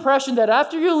you the impression that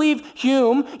after you leave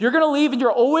Hume, you're going to leave and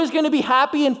you're always going to be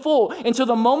happy and full. And so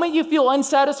the moment you feel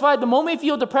unsatisfied, the moment you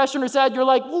feel depression or sad, you're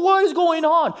like, well, what is going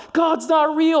on? God's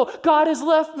not real. God has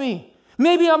left me.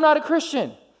 Maybe I'm not a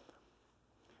Christian.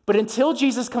 But until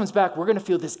Jesus comes back, we're going to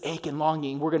feel this ache and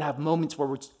longing. We're going to have moments where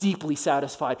we're deeply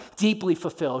satisfied, deeply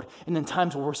fulfilled, and then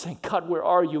times where we're saying, God, where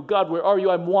are you? God, where are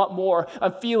you? I want more.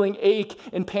 I'm feeling ache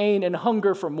and pain and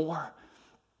hunger for more.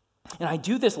 And I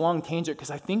do this long tangent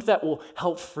because I think that will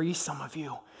help free some of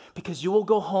you, because you will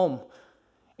go home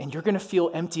and you're going to feel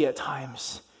empty at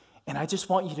times. And I just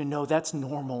want you to know that's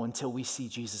normal until we see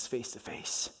Jesus face to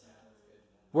face.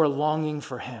 We're longing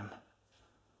for him.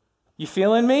 You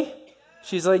feeling me?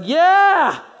 She's like,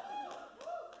 yeah,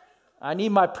 I need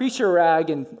my preacher rag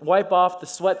and wipe off the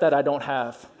sweat that I don't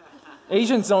have.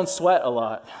 Asians don't sweat a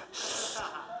lot.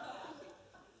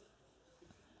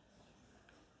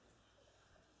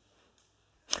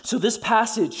 So this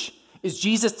passage is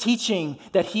Jesus teaching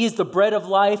that he is the bread of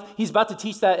life. He's about to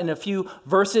teach that in a few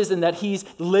verses, and that he's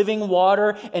living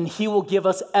water and he will give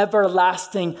us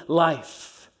everlasting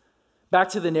life. Back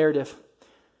to the narrative.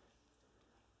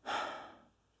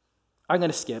 I'm going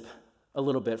to skip a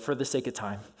little bit for the sake of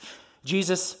time.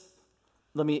 Jesus,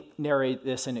 let me narrate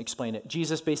this and explain it.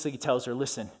 Jesus basically tells her,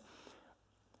 listen,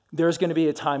 there's going to be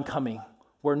a time coming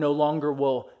where no longer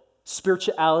will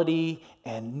spirituality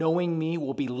and knowing me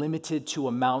will be limited to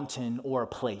a mountain or a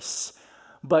place,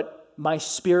 but my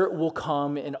spirit will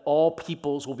come and all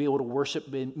peoples will be able to worship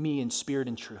me in spirit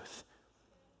and truth.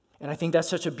 And I think that's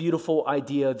such a beautiful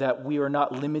idea, that we are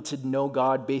not limited to know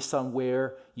God based on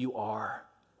where you are.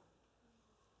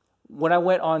 When I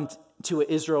went on to an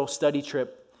Israel study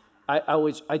trip,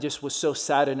 I just was so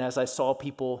saddened as I saw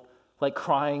people like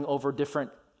crying over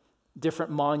different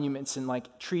monuments and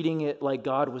like treating it like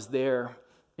God was there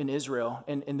in Israel.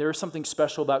 And there's something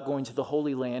special about going to the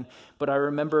Holy Land. But I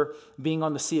remember being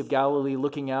on the Sea of Galilee,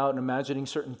 looking out and imagining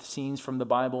certain scenes from the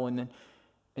Bible, and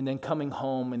then coming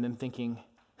home and then thinking,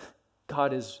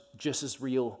 God is just as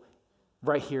real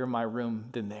right here in my room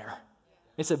than there.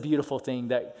 It's a beautiful thing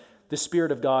that the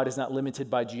Spirit of God is not limited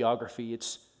by geography.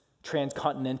 It's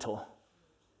transcontinental.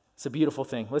 It's a beautiful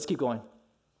thing. Let's keep going.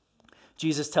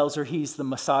 Jesus tells her he's the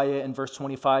Messiah in verse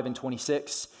 25 and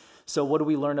 26. So what do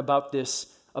we learn about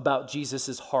this, about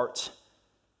Jesus' heart?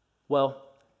 Well,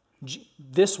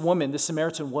 this woman, this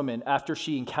Samaritan woman, after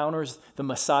she encounters the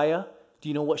Messiah, do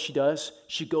you know what she does?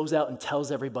 She goes out and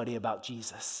tells everybody about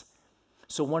Jesus.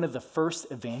 So one of the first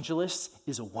evangelists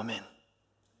is a woman.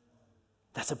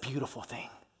 That's a beautiful thing.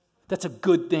 That's a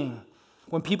good thing.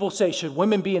 When people say, should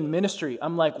women be in ministry?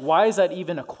 I'm like, why is that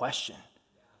even a question?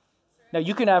 Now,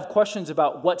 you can have questions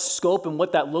about what scope and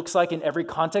what that looks like in every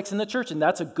context in the church, and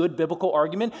that's a good biblical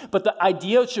argument. But the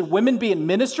idea, should women be in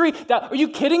ministry? Are you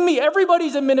kidding me?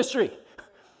 Everybody's in ministry.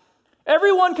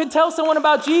 Everyone can tell someone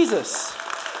about Jesus.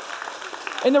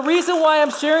 And the reason why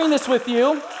I'm sharing this with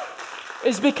you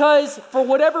is because, for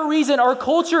whatever reason, our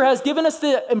culture has given us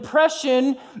the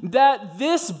impression that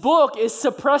this book is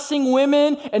suppressing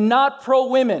women and not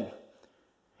pro-women.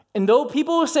 And though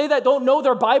people who say that don't know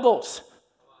their Bibles,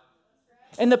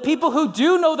 and the people who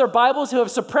do know their Bibles, who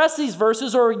have suppressed these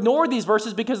verses or ignored these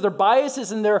verses because of their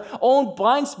biases and their own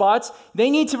blind spots, they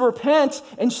need to repent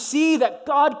and see that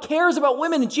God cares about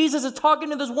women. And Jesus is talking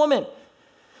to this woman.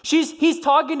 He's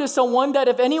talking to someone that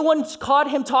if anyone caught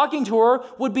him talking to her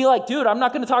would be like, dude, I'm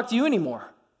not going to talk to you anymore.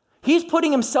 He's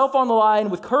putting himself on the line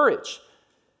with courage.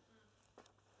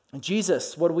 And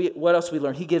Jesus, what else we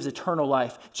learn? He gives eternal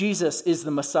life. Jesus is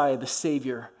the Messiah, the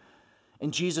Savior.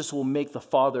 And Jesus will make the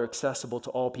Father accessible to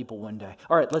all people one day.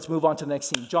 All right, let's move on to the next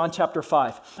scene. John chapter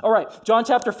 5. All right, John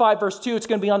chapter 5, verse 2. It's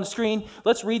going to be on the screen.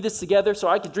 Let's read this together so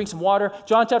I can drink some water.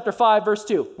 John chapter 5, verse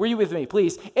 2. Were you with me,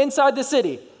 please? Inside the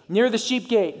city, near the sheep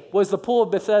gate, was the pool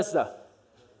of Bethesda.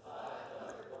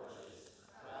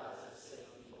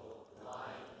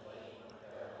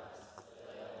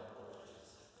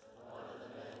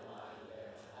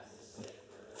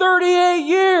 "38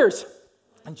 years.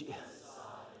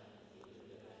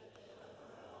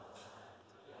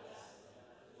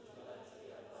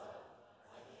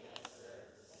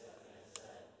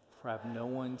 For I have no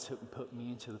one to put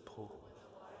me into the pool.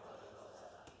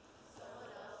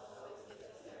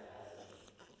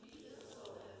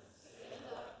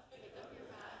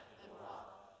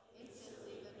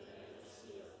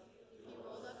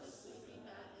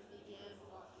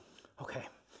 Okay,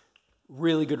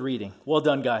 really good reading. Well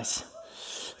done, guys.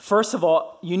 First of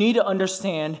all, you need to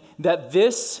understand that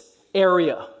this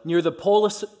area near the pool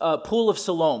of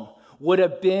Siloam would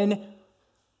have been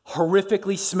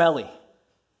horrifically smelly.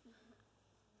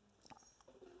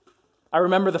 I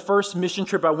remember the first mission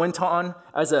trip I went on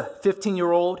as a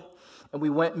 15-year-old, and we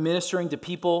went ministering to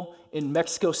people in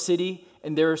Mexico City,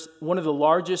 and there's one of the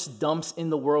largest dumps in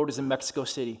the world is in Mexico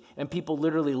City, and people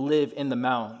literally live in the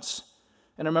mounds.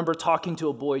 And I remember talking to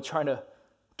a boy trying to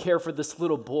care for this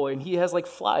little boy, and he has like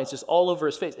flies just all over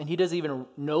his face, and he doesn't even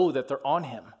know that they're on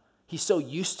him. He's so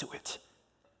used to it.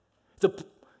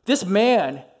 This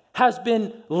man has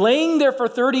been laying there for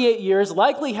 38 years,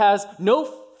 likely has no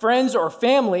friends or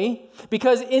family,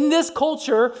 because in this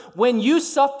culture, when you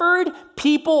suffered,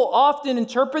 people often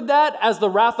interpret that as the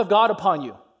wrath of God upon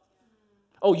you.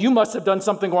 Oh, you must have done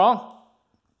something wrong.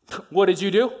 What did you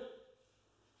do?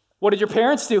 What did your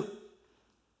parents do?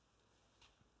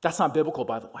 That's not biblical,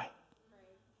 by the way.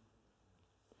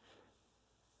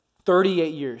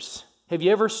 38 years. Have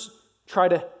you ever tried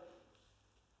to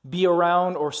be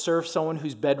around or serve someone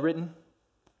who's bedridden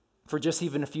for just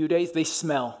even a few days? They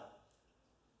smell.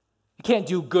 You can't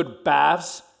do good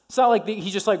baths. It's not like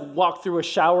he just like walked through a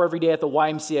shower every day at the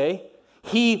YMCA.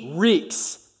 He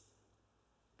reeks.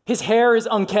 His hair is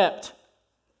unkempt.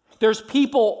 There's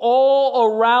people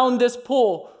all around this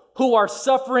pool who are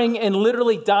suffering and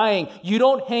literally dying. You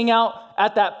don't hang out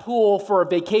at that pool for a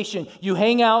vacation. You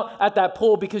hang out at that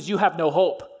pool because you have no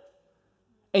hope.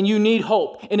 And you need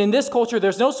hope. And in this culture,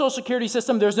 there's no social security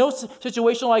system. There's no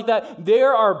situation like that.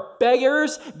 There are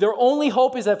beggars. Their only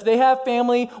hope is if they have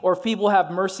family or if people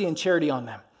have mercy and charity on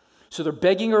them. So they're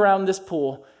begging around this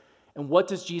pool. And what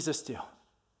does Jesus do?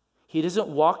 He doesn't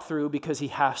walk through because he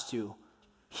has to.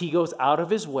 He goes out of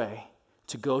his way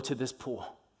to go to this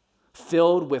pool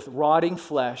filled with rotting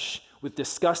flesh, with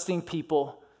disgusting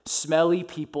people, smelly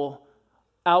people,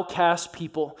 outcast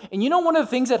people. And you know one of the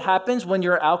things that happens when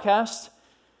you're an outcast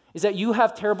is that you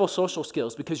have terrible social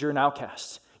skills because you're an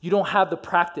outcast. You don't have the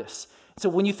practice. So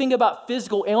when you think about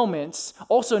physical ailments,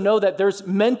 also know that there's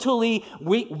mental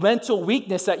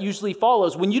weakness that usually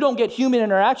follows. When you don't get human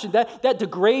interaction, that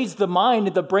degrades the mind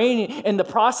and the brain and the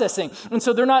processing. And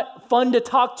so they're not fun to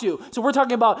talk to. So we're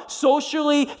talking about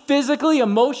socially, physically,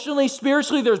 emotionally,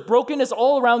 spiritually. There's brokenness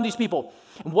all around these people.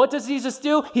 And what does Jesus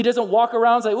do? He doesn't walk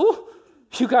around and say, ooh,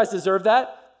 you guys deserve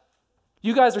that.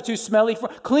 You guys are too smelly.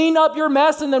 Clean up your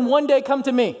mess and then one day come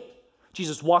to me.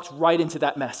 Jesus walks right into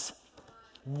that mess.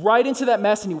 Right into that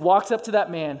mess, and he walks up to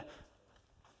that man.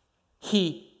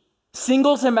 He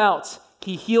singles him out.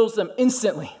 He heals them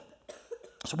instantly.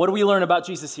 So what do we learn about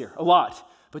Jesus here? A lot.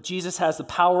 But Jesus has the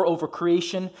power over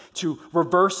creation to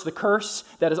reverse the curse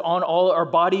that is on all our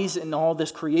bodies and all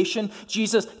this creation.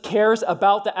 Jesus cares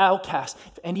about the outcast.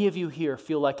 If any of you here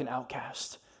feel like an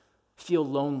outcast, feel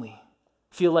lonely,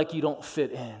 feel like you don't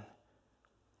fit in,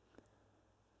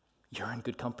 you're in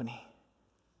good company.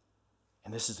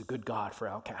 And this is a good God for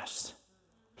outcasts.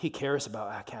 He cares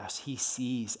about outcasts. He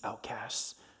sees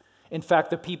outcasts. In fact,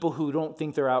 the people who don't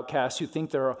think they're outcasts, who think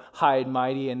they're high and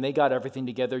mighty and they got everything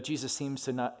together, Jesus seems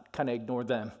to not kind of ignore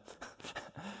them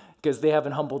because they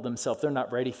haven't humbled themselves. They're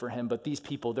not ready for him. But these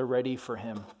people, they're ready for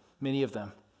him. Many of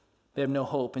them. They have no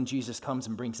hope, and Jesus comes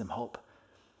and brings them hope.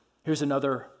 Here's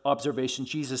another observation.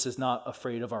 Jesus is not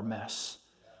afraid of our mess.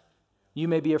 You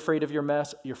may be afraid of your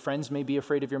mess. Your friends may be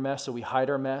afraid of your mess, so we hide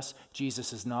our mess.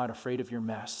 Jesus is not afraid of your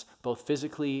mess, both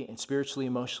physically and spiritually,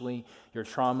 emotionally, your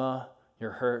trauma,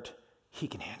 your hurt. He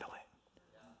can handle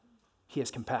it. He has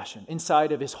compassion.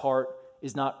 Inside of his heart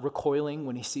is not recoiling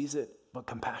when he sees it, but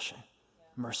compassion,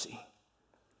 mercy.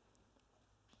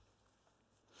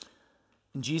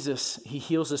 And Jesus, he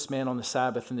heals this man on the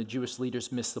Sabbath, and the Jewish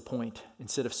leaders miss the point.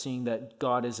 Instead of seeing that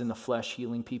God is in the flesh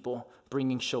healing people,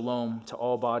 bringing shalom to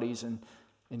all bodies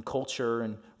and culture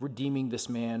and redeeming this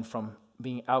man from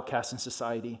being outcast in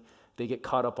society, they get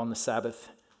caught up on the Sabbath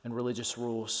and religious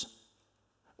rules.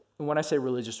 And when I say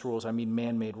religious rules, I mean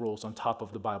man-made rules on top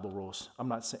of the Bible rules. I'm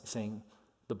not saying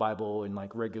the Bible and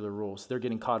like regular rules. They're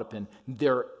getting caught up in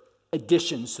their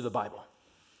additions to the Bible.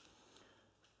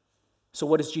 So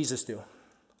what does Jesus do?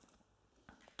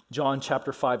 John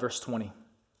chapter 5, verse 20.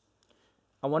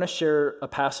 I want to share a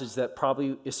passage that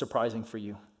probably is surprising for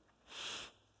you.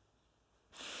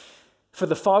 For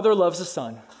the Father loves the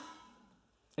Son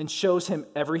and shows him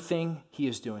everything he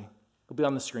is doing. It'll be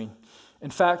on the screen. In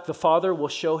fact, the Father will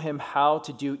show him how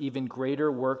to do even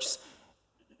greater works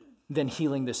than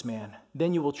healing this man.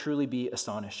 Then you will truly be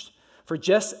astonished. For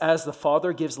just as the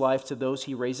Father gives life to those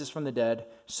he raises from the dead,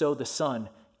 so the Son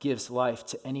gives life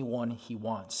to anyone he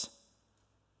wants.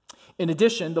 In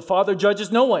addition, the Father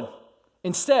judges no one.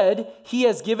 Instead, he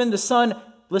has given the Son,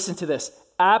 listen to this,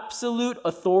 absolute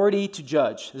authority to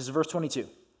judge. This is verse 22.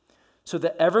 So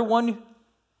that everyone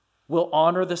will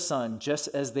honor the Son just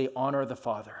as they honor the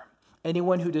Father.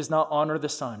 Anyone who does not honor the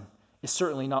Son is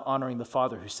certainly not honoring the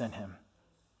Father who sent him.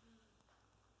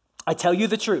 I tell you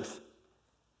the truth.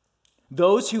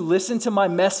 Those who listen to my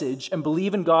message and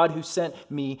believe in God who sent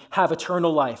me have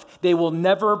eternal life. They will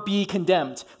never be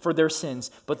condemned for their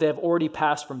sins, but they have already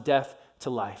passed from death to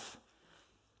life.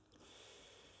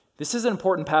 This is an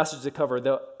important passage to cover,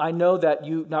 though I know that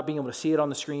you not being able to see it on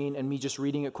the screen and me just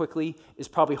reading it quickly is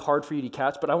probably hard for you to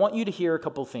catch, but I want you to hear a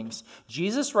couple of things.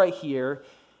 Jesus right here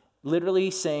literally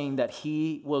saying that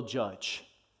he will judge.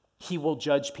 He will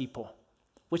judge people,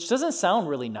 which doesn't sound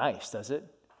really nice, does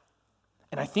it?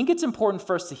 And I think it's important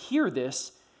for us to hear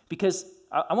this because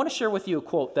I want to share with you a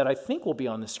quote that I think will be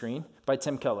on the screen by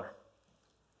Tim Keller.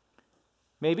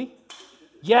 Maybe?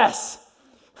 Yes!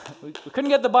 We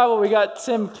couldn't get the Bible, we got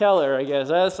Tim Keller, I guess.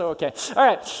 That's okay. All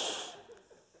right.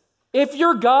 If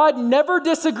your God never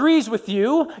disagrees with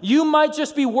you, you might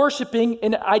just be worshiping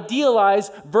an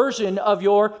idealized version of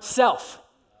yourself.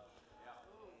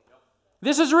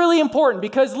 This is really important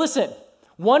because, listen,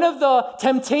 one of the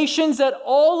temptations that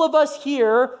all of us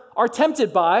here are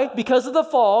tempted by because of the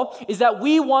fall is that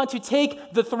we want to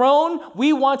take the throne,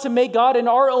 we want to make God in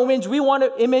our own image, we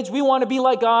want to be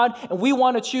like God, and we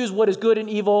want to choose what is good and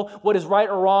evil, what is right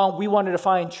or wrong. We want to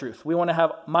define truth. We want to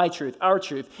have my truth, our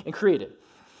truth, and create it.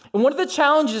 And one of the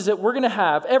challenges that we're going to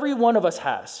have, every one of us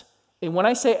has, and when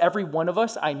I say every one of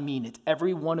us, I mean it.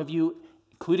 Every one of you,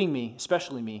 including me,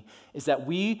 especially me, is that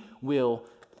we will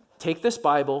take this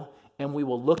Bible and we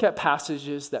will look at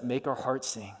passages that make our hearts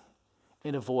sing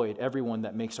and avoid everyone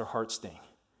that makes our hearts sting.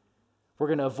 We're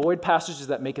going to avoid passages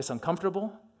that make us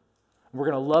uncomfortable. We're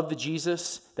going to love the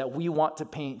Jesus that we want to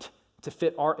paint to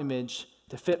fit our image,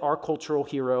 to fit our cultural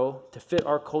hero, to fit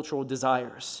our cultural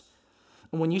desires.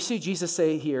 And when you see Jesus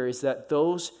say here is that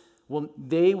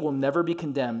they will never be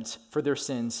condemned for their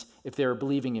sins if they are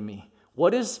believing in me.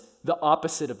 What is the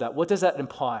opposite of that? What does that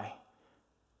imply?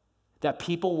 That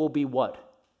people will be what?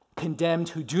 Condemned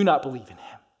who do not believe in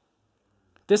him.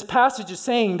 This passage is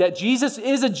saying that Jesus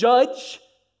is a judge.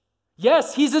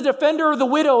 Yes, he's a defender of the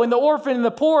widow and the orphan and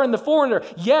the poor and the foreigner.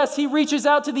 Yes, he reaches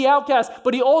out to the outcast,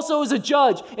 but he also is a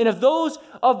judge. And if those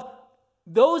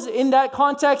in that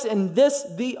context and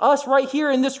us right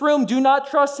here in this room do not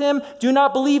trust him, do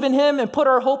not believe in him and put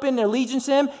our hope in and allegiance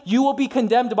to him, you will be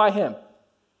condemned by him.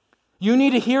 You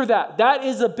need to hear that. That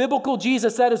is a biblical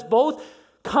Jesus that is both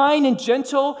kind and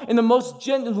gentle and the most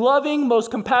loving, most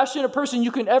compassionate person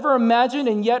you can ever imagine,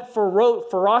 and yet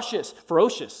ferocious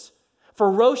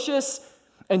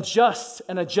and just,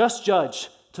 and a just judge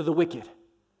to the wicked.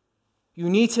 You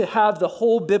need to have the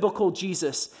whole biblical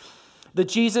Jesus, the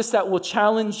Jesus that will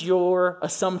challenge your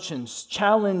assumptions,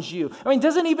 challenge you. I mean,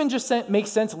 doesn't even just make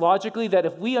sense logically that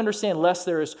if we understand less,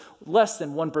 there is less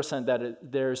than 1%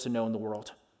 that there is to know in the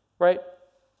world, right?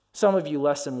 Some of you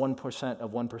less than 1%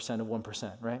 of 1% of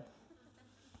 1%, right?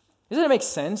 Doesn't it make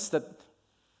sense that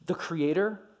the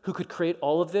Creator, who could create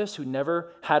all of this, who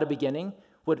never had a beginning,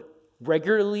 would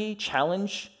regularly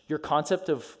challenge your concept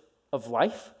of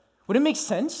life? Would it make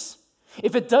sense?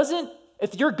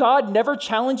 If your God never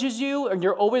challenges you and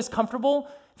you're always comfortable,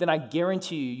 then I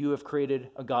guarantee you have created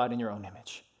a God in your own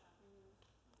image.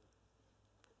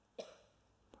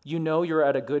 You know you're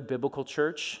at a good biblical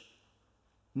church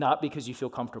not because you feel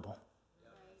comfortable.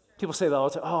 People say that all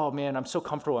the time, oh man, I'm so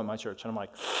comfortable at my church. And I'm like,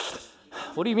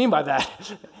 what do you mean by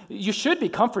that? You should be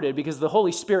comforted because the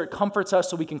Holy Spirit comforts us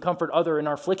so we can comfort others in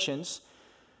our afflictions.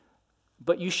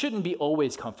 But you shouldn't be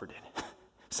always comforted.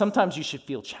 Sometimes you should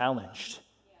feel challenged.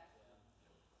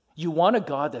 You want a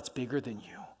God that's bigger than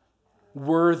you,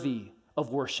 worthy of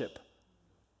worship.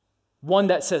 One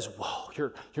that says, whoa,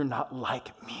 you're not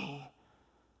like me.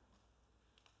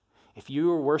 If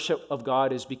your worship of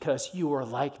God is because you are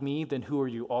like me, then who are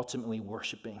you ultimately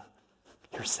worshiping?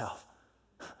 Yourself.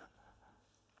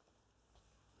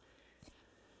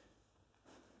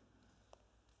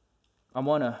 I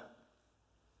want to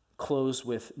close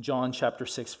with John chapter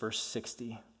 6, verse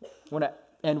 60. I want to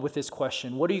end with this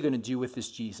question. What are you going to do with this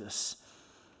Jesus?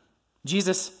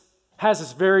 Jesus has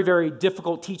this very, very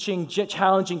difficult teaching,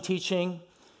 challenging teaching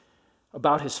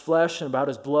about his flesh and about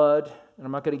his blood. And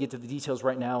I'm not going to get to the details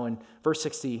right now. In verse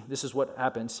 60, this is what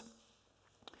happens.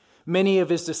 Many of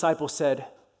his disciples said,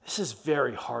 this is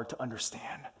very hard to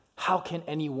understand. How can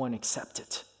anyone accept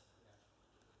it?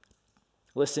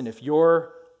 Listen, if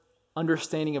your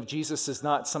understanding of Jesus does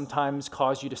not sometimes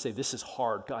cause you to say, this is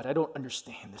hard, God, I don't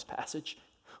understand this passage.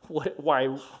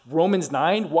 Why Romans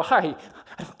 9? Why?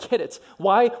 I don't get it.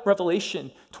 Why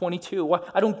Revelation 22? Why?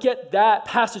 I don't get that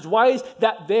passage. Why is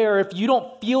that there? If you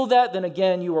don't feel that, then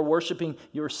again, you are worshiping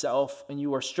yourself and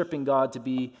you are stripping God to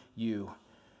be you.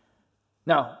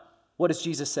 Now, what does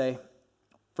Jesus say?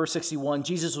 Verse 61,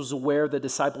 Jesus was aware the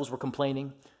disciples were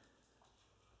complaining.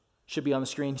 Should be on the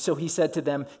screen. So he said to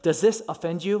them, does this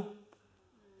offend you?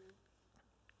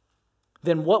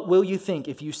 Then what will you think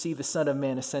if you see the Son of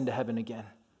Man ascend to heaven again?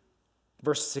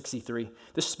 Verse 63,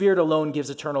 the Spirit alone gives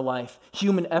eternal life.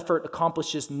 Human effort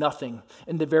accomplishes nothing.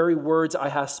 And the very words I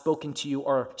have spoken to you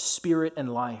are spirit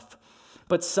and life.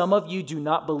 But some of you do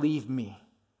not believe me.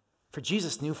 For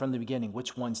Jesus knew from the beginning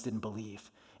which ones didn't believe,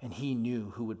 and he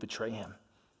knew who would betray him.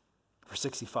 Verse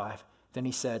 65, then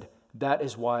he said, that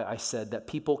is why I said that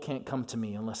people can't come to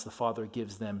me unless the Father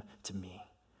gives them to me.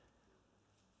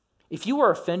 If you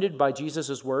are offended by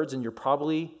Jesus' words, and you're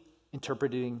probably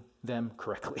interpreting them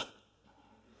correctly.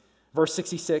 Verse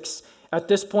 66, at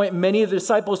this point, many of the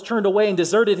disciples turned away and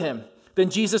deserted him. Then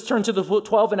Jesus turned to the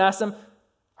 12 and asked them,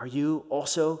 are you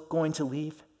also going to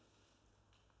leave?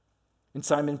 And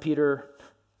Simon Peter,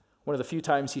 one of the few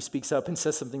times he speaks up and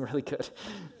says something really good.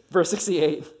 Verse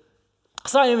 68,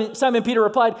 Simon Peter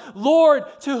replied, Lord,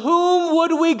 to whom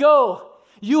would we go?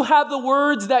 You have the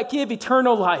words that give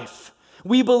eternal life.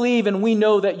 We believe and we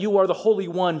know that you are the Holy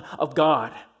One of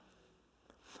God.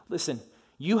 Listen,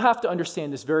 you have to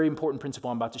understand this very important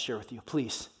principle I'm about to share with you.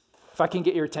 Please, if I can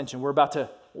get your attention, we're about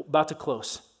to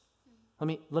close.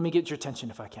 Let me get your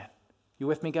attention if I can. You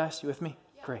with me, guys? You with me?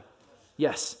 Yeah. Great.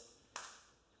 Yes.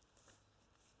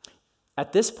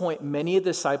 At this point, many of the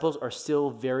disciples are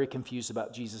still very confused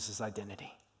about Jesus'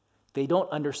 identity. They don't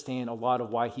understand a lot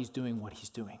of why he's doing what he's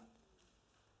doing.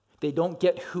 They don't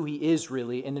get who he is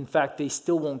really, and in fact, they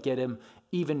still won't get him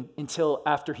even until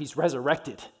after he's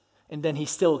resurrected. And then he's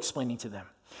still explaining to them,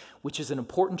 which is an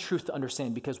important truth to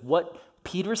understand because what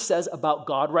Peter says about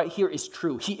God right here is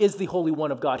true. He is the Holy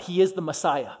One of God. He is the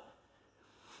Messiah.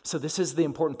 So this is the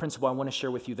important principle I want to share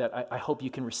with you that I hope you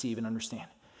can receive and understand.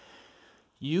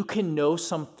 You can know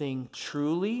something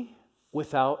truly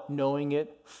without knowing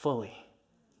it fully.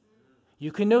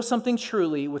 You can know something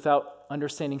truly without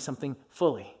understanding something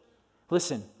fully.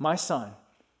 Listen, my son,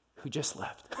 who just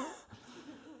left,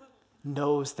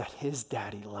 knows that his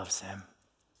daddy loves him.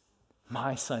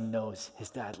 My son knows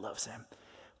his dad loves him,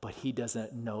 but he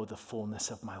doesn't know the fullness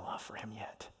of my love for him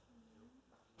yet.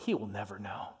 He will never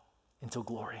know until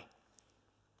glory.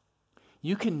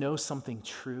 You can know something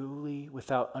truly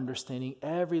without understanding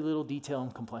every little detail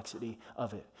and complexity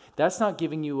of it. That's not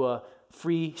giving you a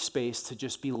free space to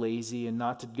just be lazy and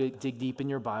not to dig deep in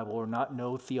your Bible or not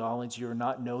know theology or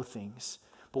not know things.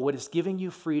 But what it's giving you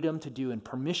freedom to do and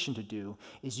permission to do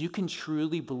is you can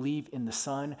truly believe in the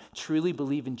Son, truly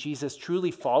believe in Jesus,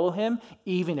 truly follow him,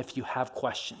 even if you have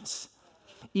questions.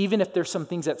 Even if there's some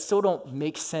things that still don't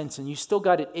make sense and you still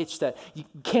got an itch that you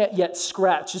can't yet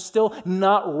scratch, it's still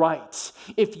not right.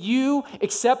 If you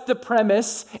accept the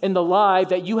premise and the lie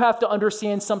that you have to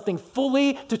understand something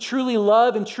fully to truly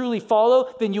love and truly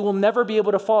follow, then you will never be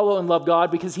able to follow and love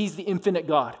God because he's the infinite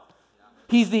God.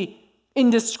 He's the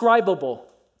indescribable.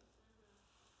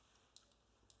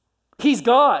 He's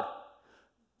God.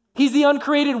 He's the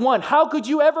uncreated one. How could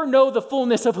you ever know the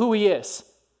fullness of who he is?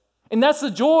 And that's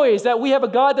the joy, is that we have a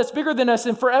God that's bigger than us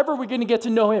and forever we're going to get to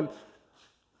know him.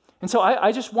 And so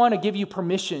I just want to give you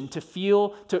permission to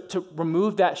feel, to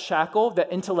remove that shackle,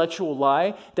 that intellectual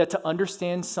lie, that to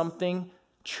understand something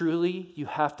truly, you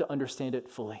have to understand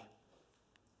it fully.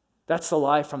 That's the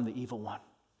lie from the evil one.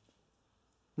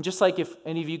 And just like if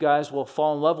any of you guys will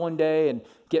fall in love one day and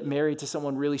get married to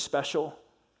someone really special,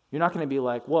 you're not going to be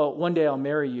like, well, one day I'll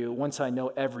marry you once I know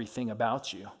everything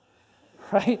about you,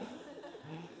 right?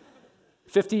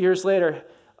 50 years later,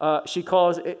 she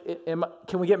calls,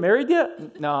 can we get married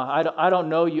yet? No, I don't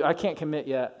know you. I can't commit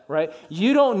yet, right?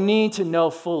 You don't need to know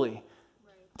fully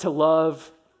to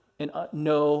love and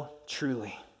know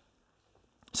truly.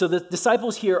 So the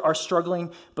disciples here are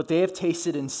struggling, but they have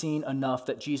tasted and seen enough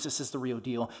that Jesus is the real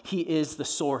deal. He is the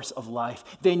source of life.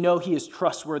 They know he is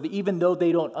trustworthy, even though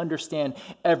they don't understand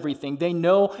everything. They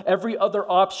know every other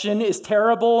option is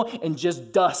terrible and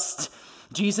just dust.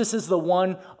 Jesus is the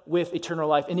one with eternal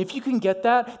life. And if you can get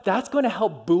that, that's going to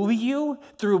help buoy you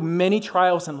through many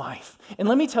trials in life. And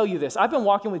let me tell you this. I've been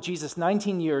walking with Jesus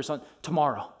 19 years on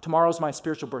tomorrow. Tomorrow's my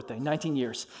spiritual birthday, 19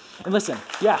 years. And listen,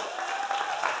 yeah.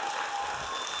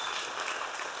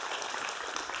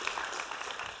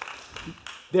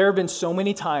 There have been so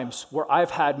many times where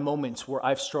I've had moments where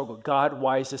I've struggled. God,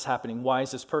 why is this happening? Why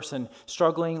is this person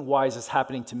struggling? Why is this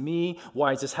happening to me?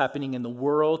 Why is this happening in the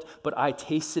world? But I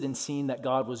tasted and seen that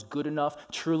God was good enough,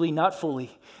 truly, not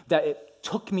fully, that it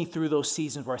took me through those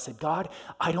seasons where I said, God,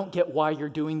 I don't get why you're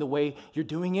doing the way you're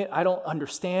doing it. I don't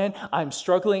understand. I'm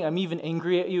struggling. I'm even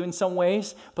angry at you in some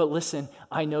ways. But listen,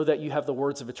 I know that you have the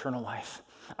words of eternal life.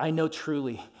 I know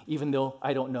truly, even though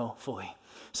I don't know fully.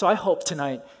 So I hope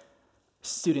tonight,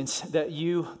 students, that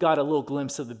you got a little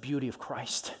glimpse of the beauty of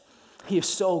Christ. He is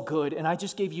so good, and I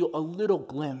just gave you a little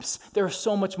glimpse. There is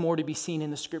so much more to be seen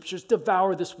in the scriptures.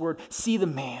 Devour this word. See the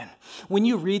man. When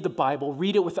you read the Bible,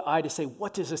 read it with the eye to say,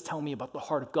 what does this tell me about the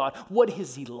heart of God? What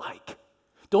is he like?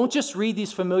 Don't just read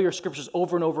these familiar scriptures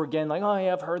over and over again like, oh,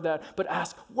 yeah, I've heard that. But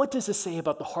ask, what does this say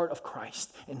about the heart of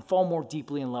Christ? And fall more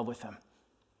deeply in love with him.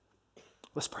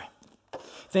 Let's pray.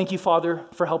 Thank you, Father,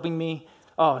 for helping me.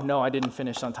 Oh, no, I didn't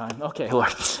finish on time. Okay,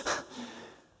 Lord.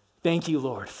 Thank you,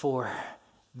 Lord, for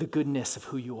the goodness of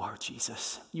who you are,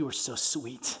 Jesus. You are so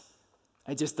sweet.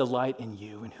 I just delight in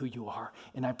you and who you are.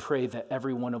 And I pray that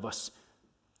every one of us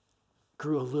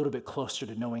grew a little bit closer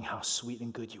to knowing how sweet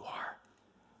and good you are.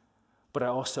 But I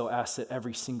also ask that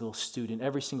every single student,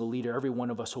 every single leader, every one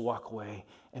of us will walk away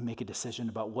and make a decision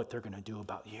about what they're going to do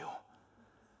about you.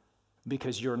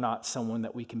 Because you're not someone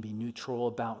that we can be neutral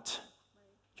about.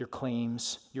 Your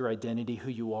claims, your identity, who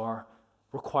you are,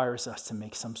 requires us to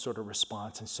make some sort of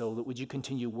response. And so would you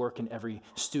continue to work in every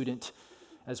student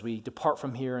as we depart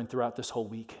from here and throughout this whole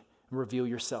week and reveal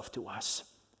yourself to us.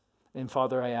 And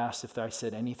Father, I ask if I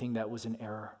said anything that was an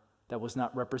error, that was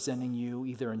not representing you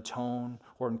either in tone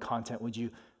or in content, would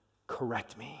you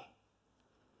correct me?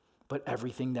 But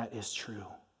everything that is true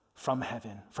from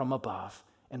heaven, from above,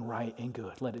 and right and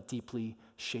good, let it deeply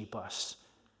shape us.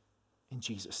 In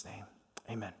Jesus' name,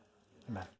 amen. Amen.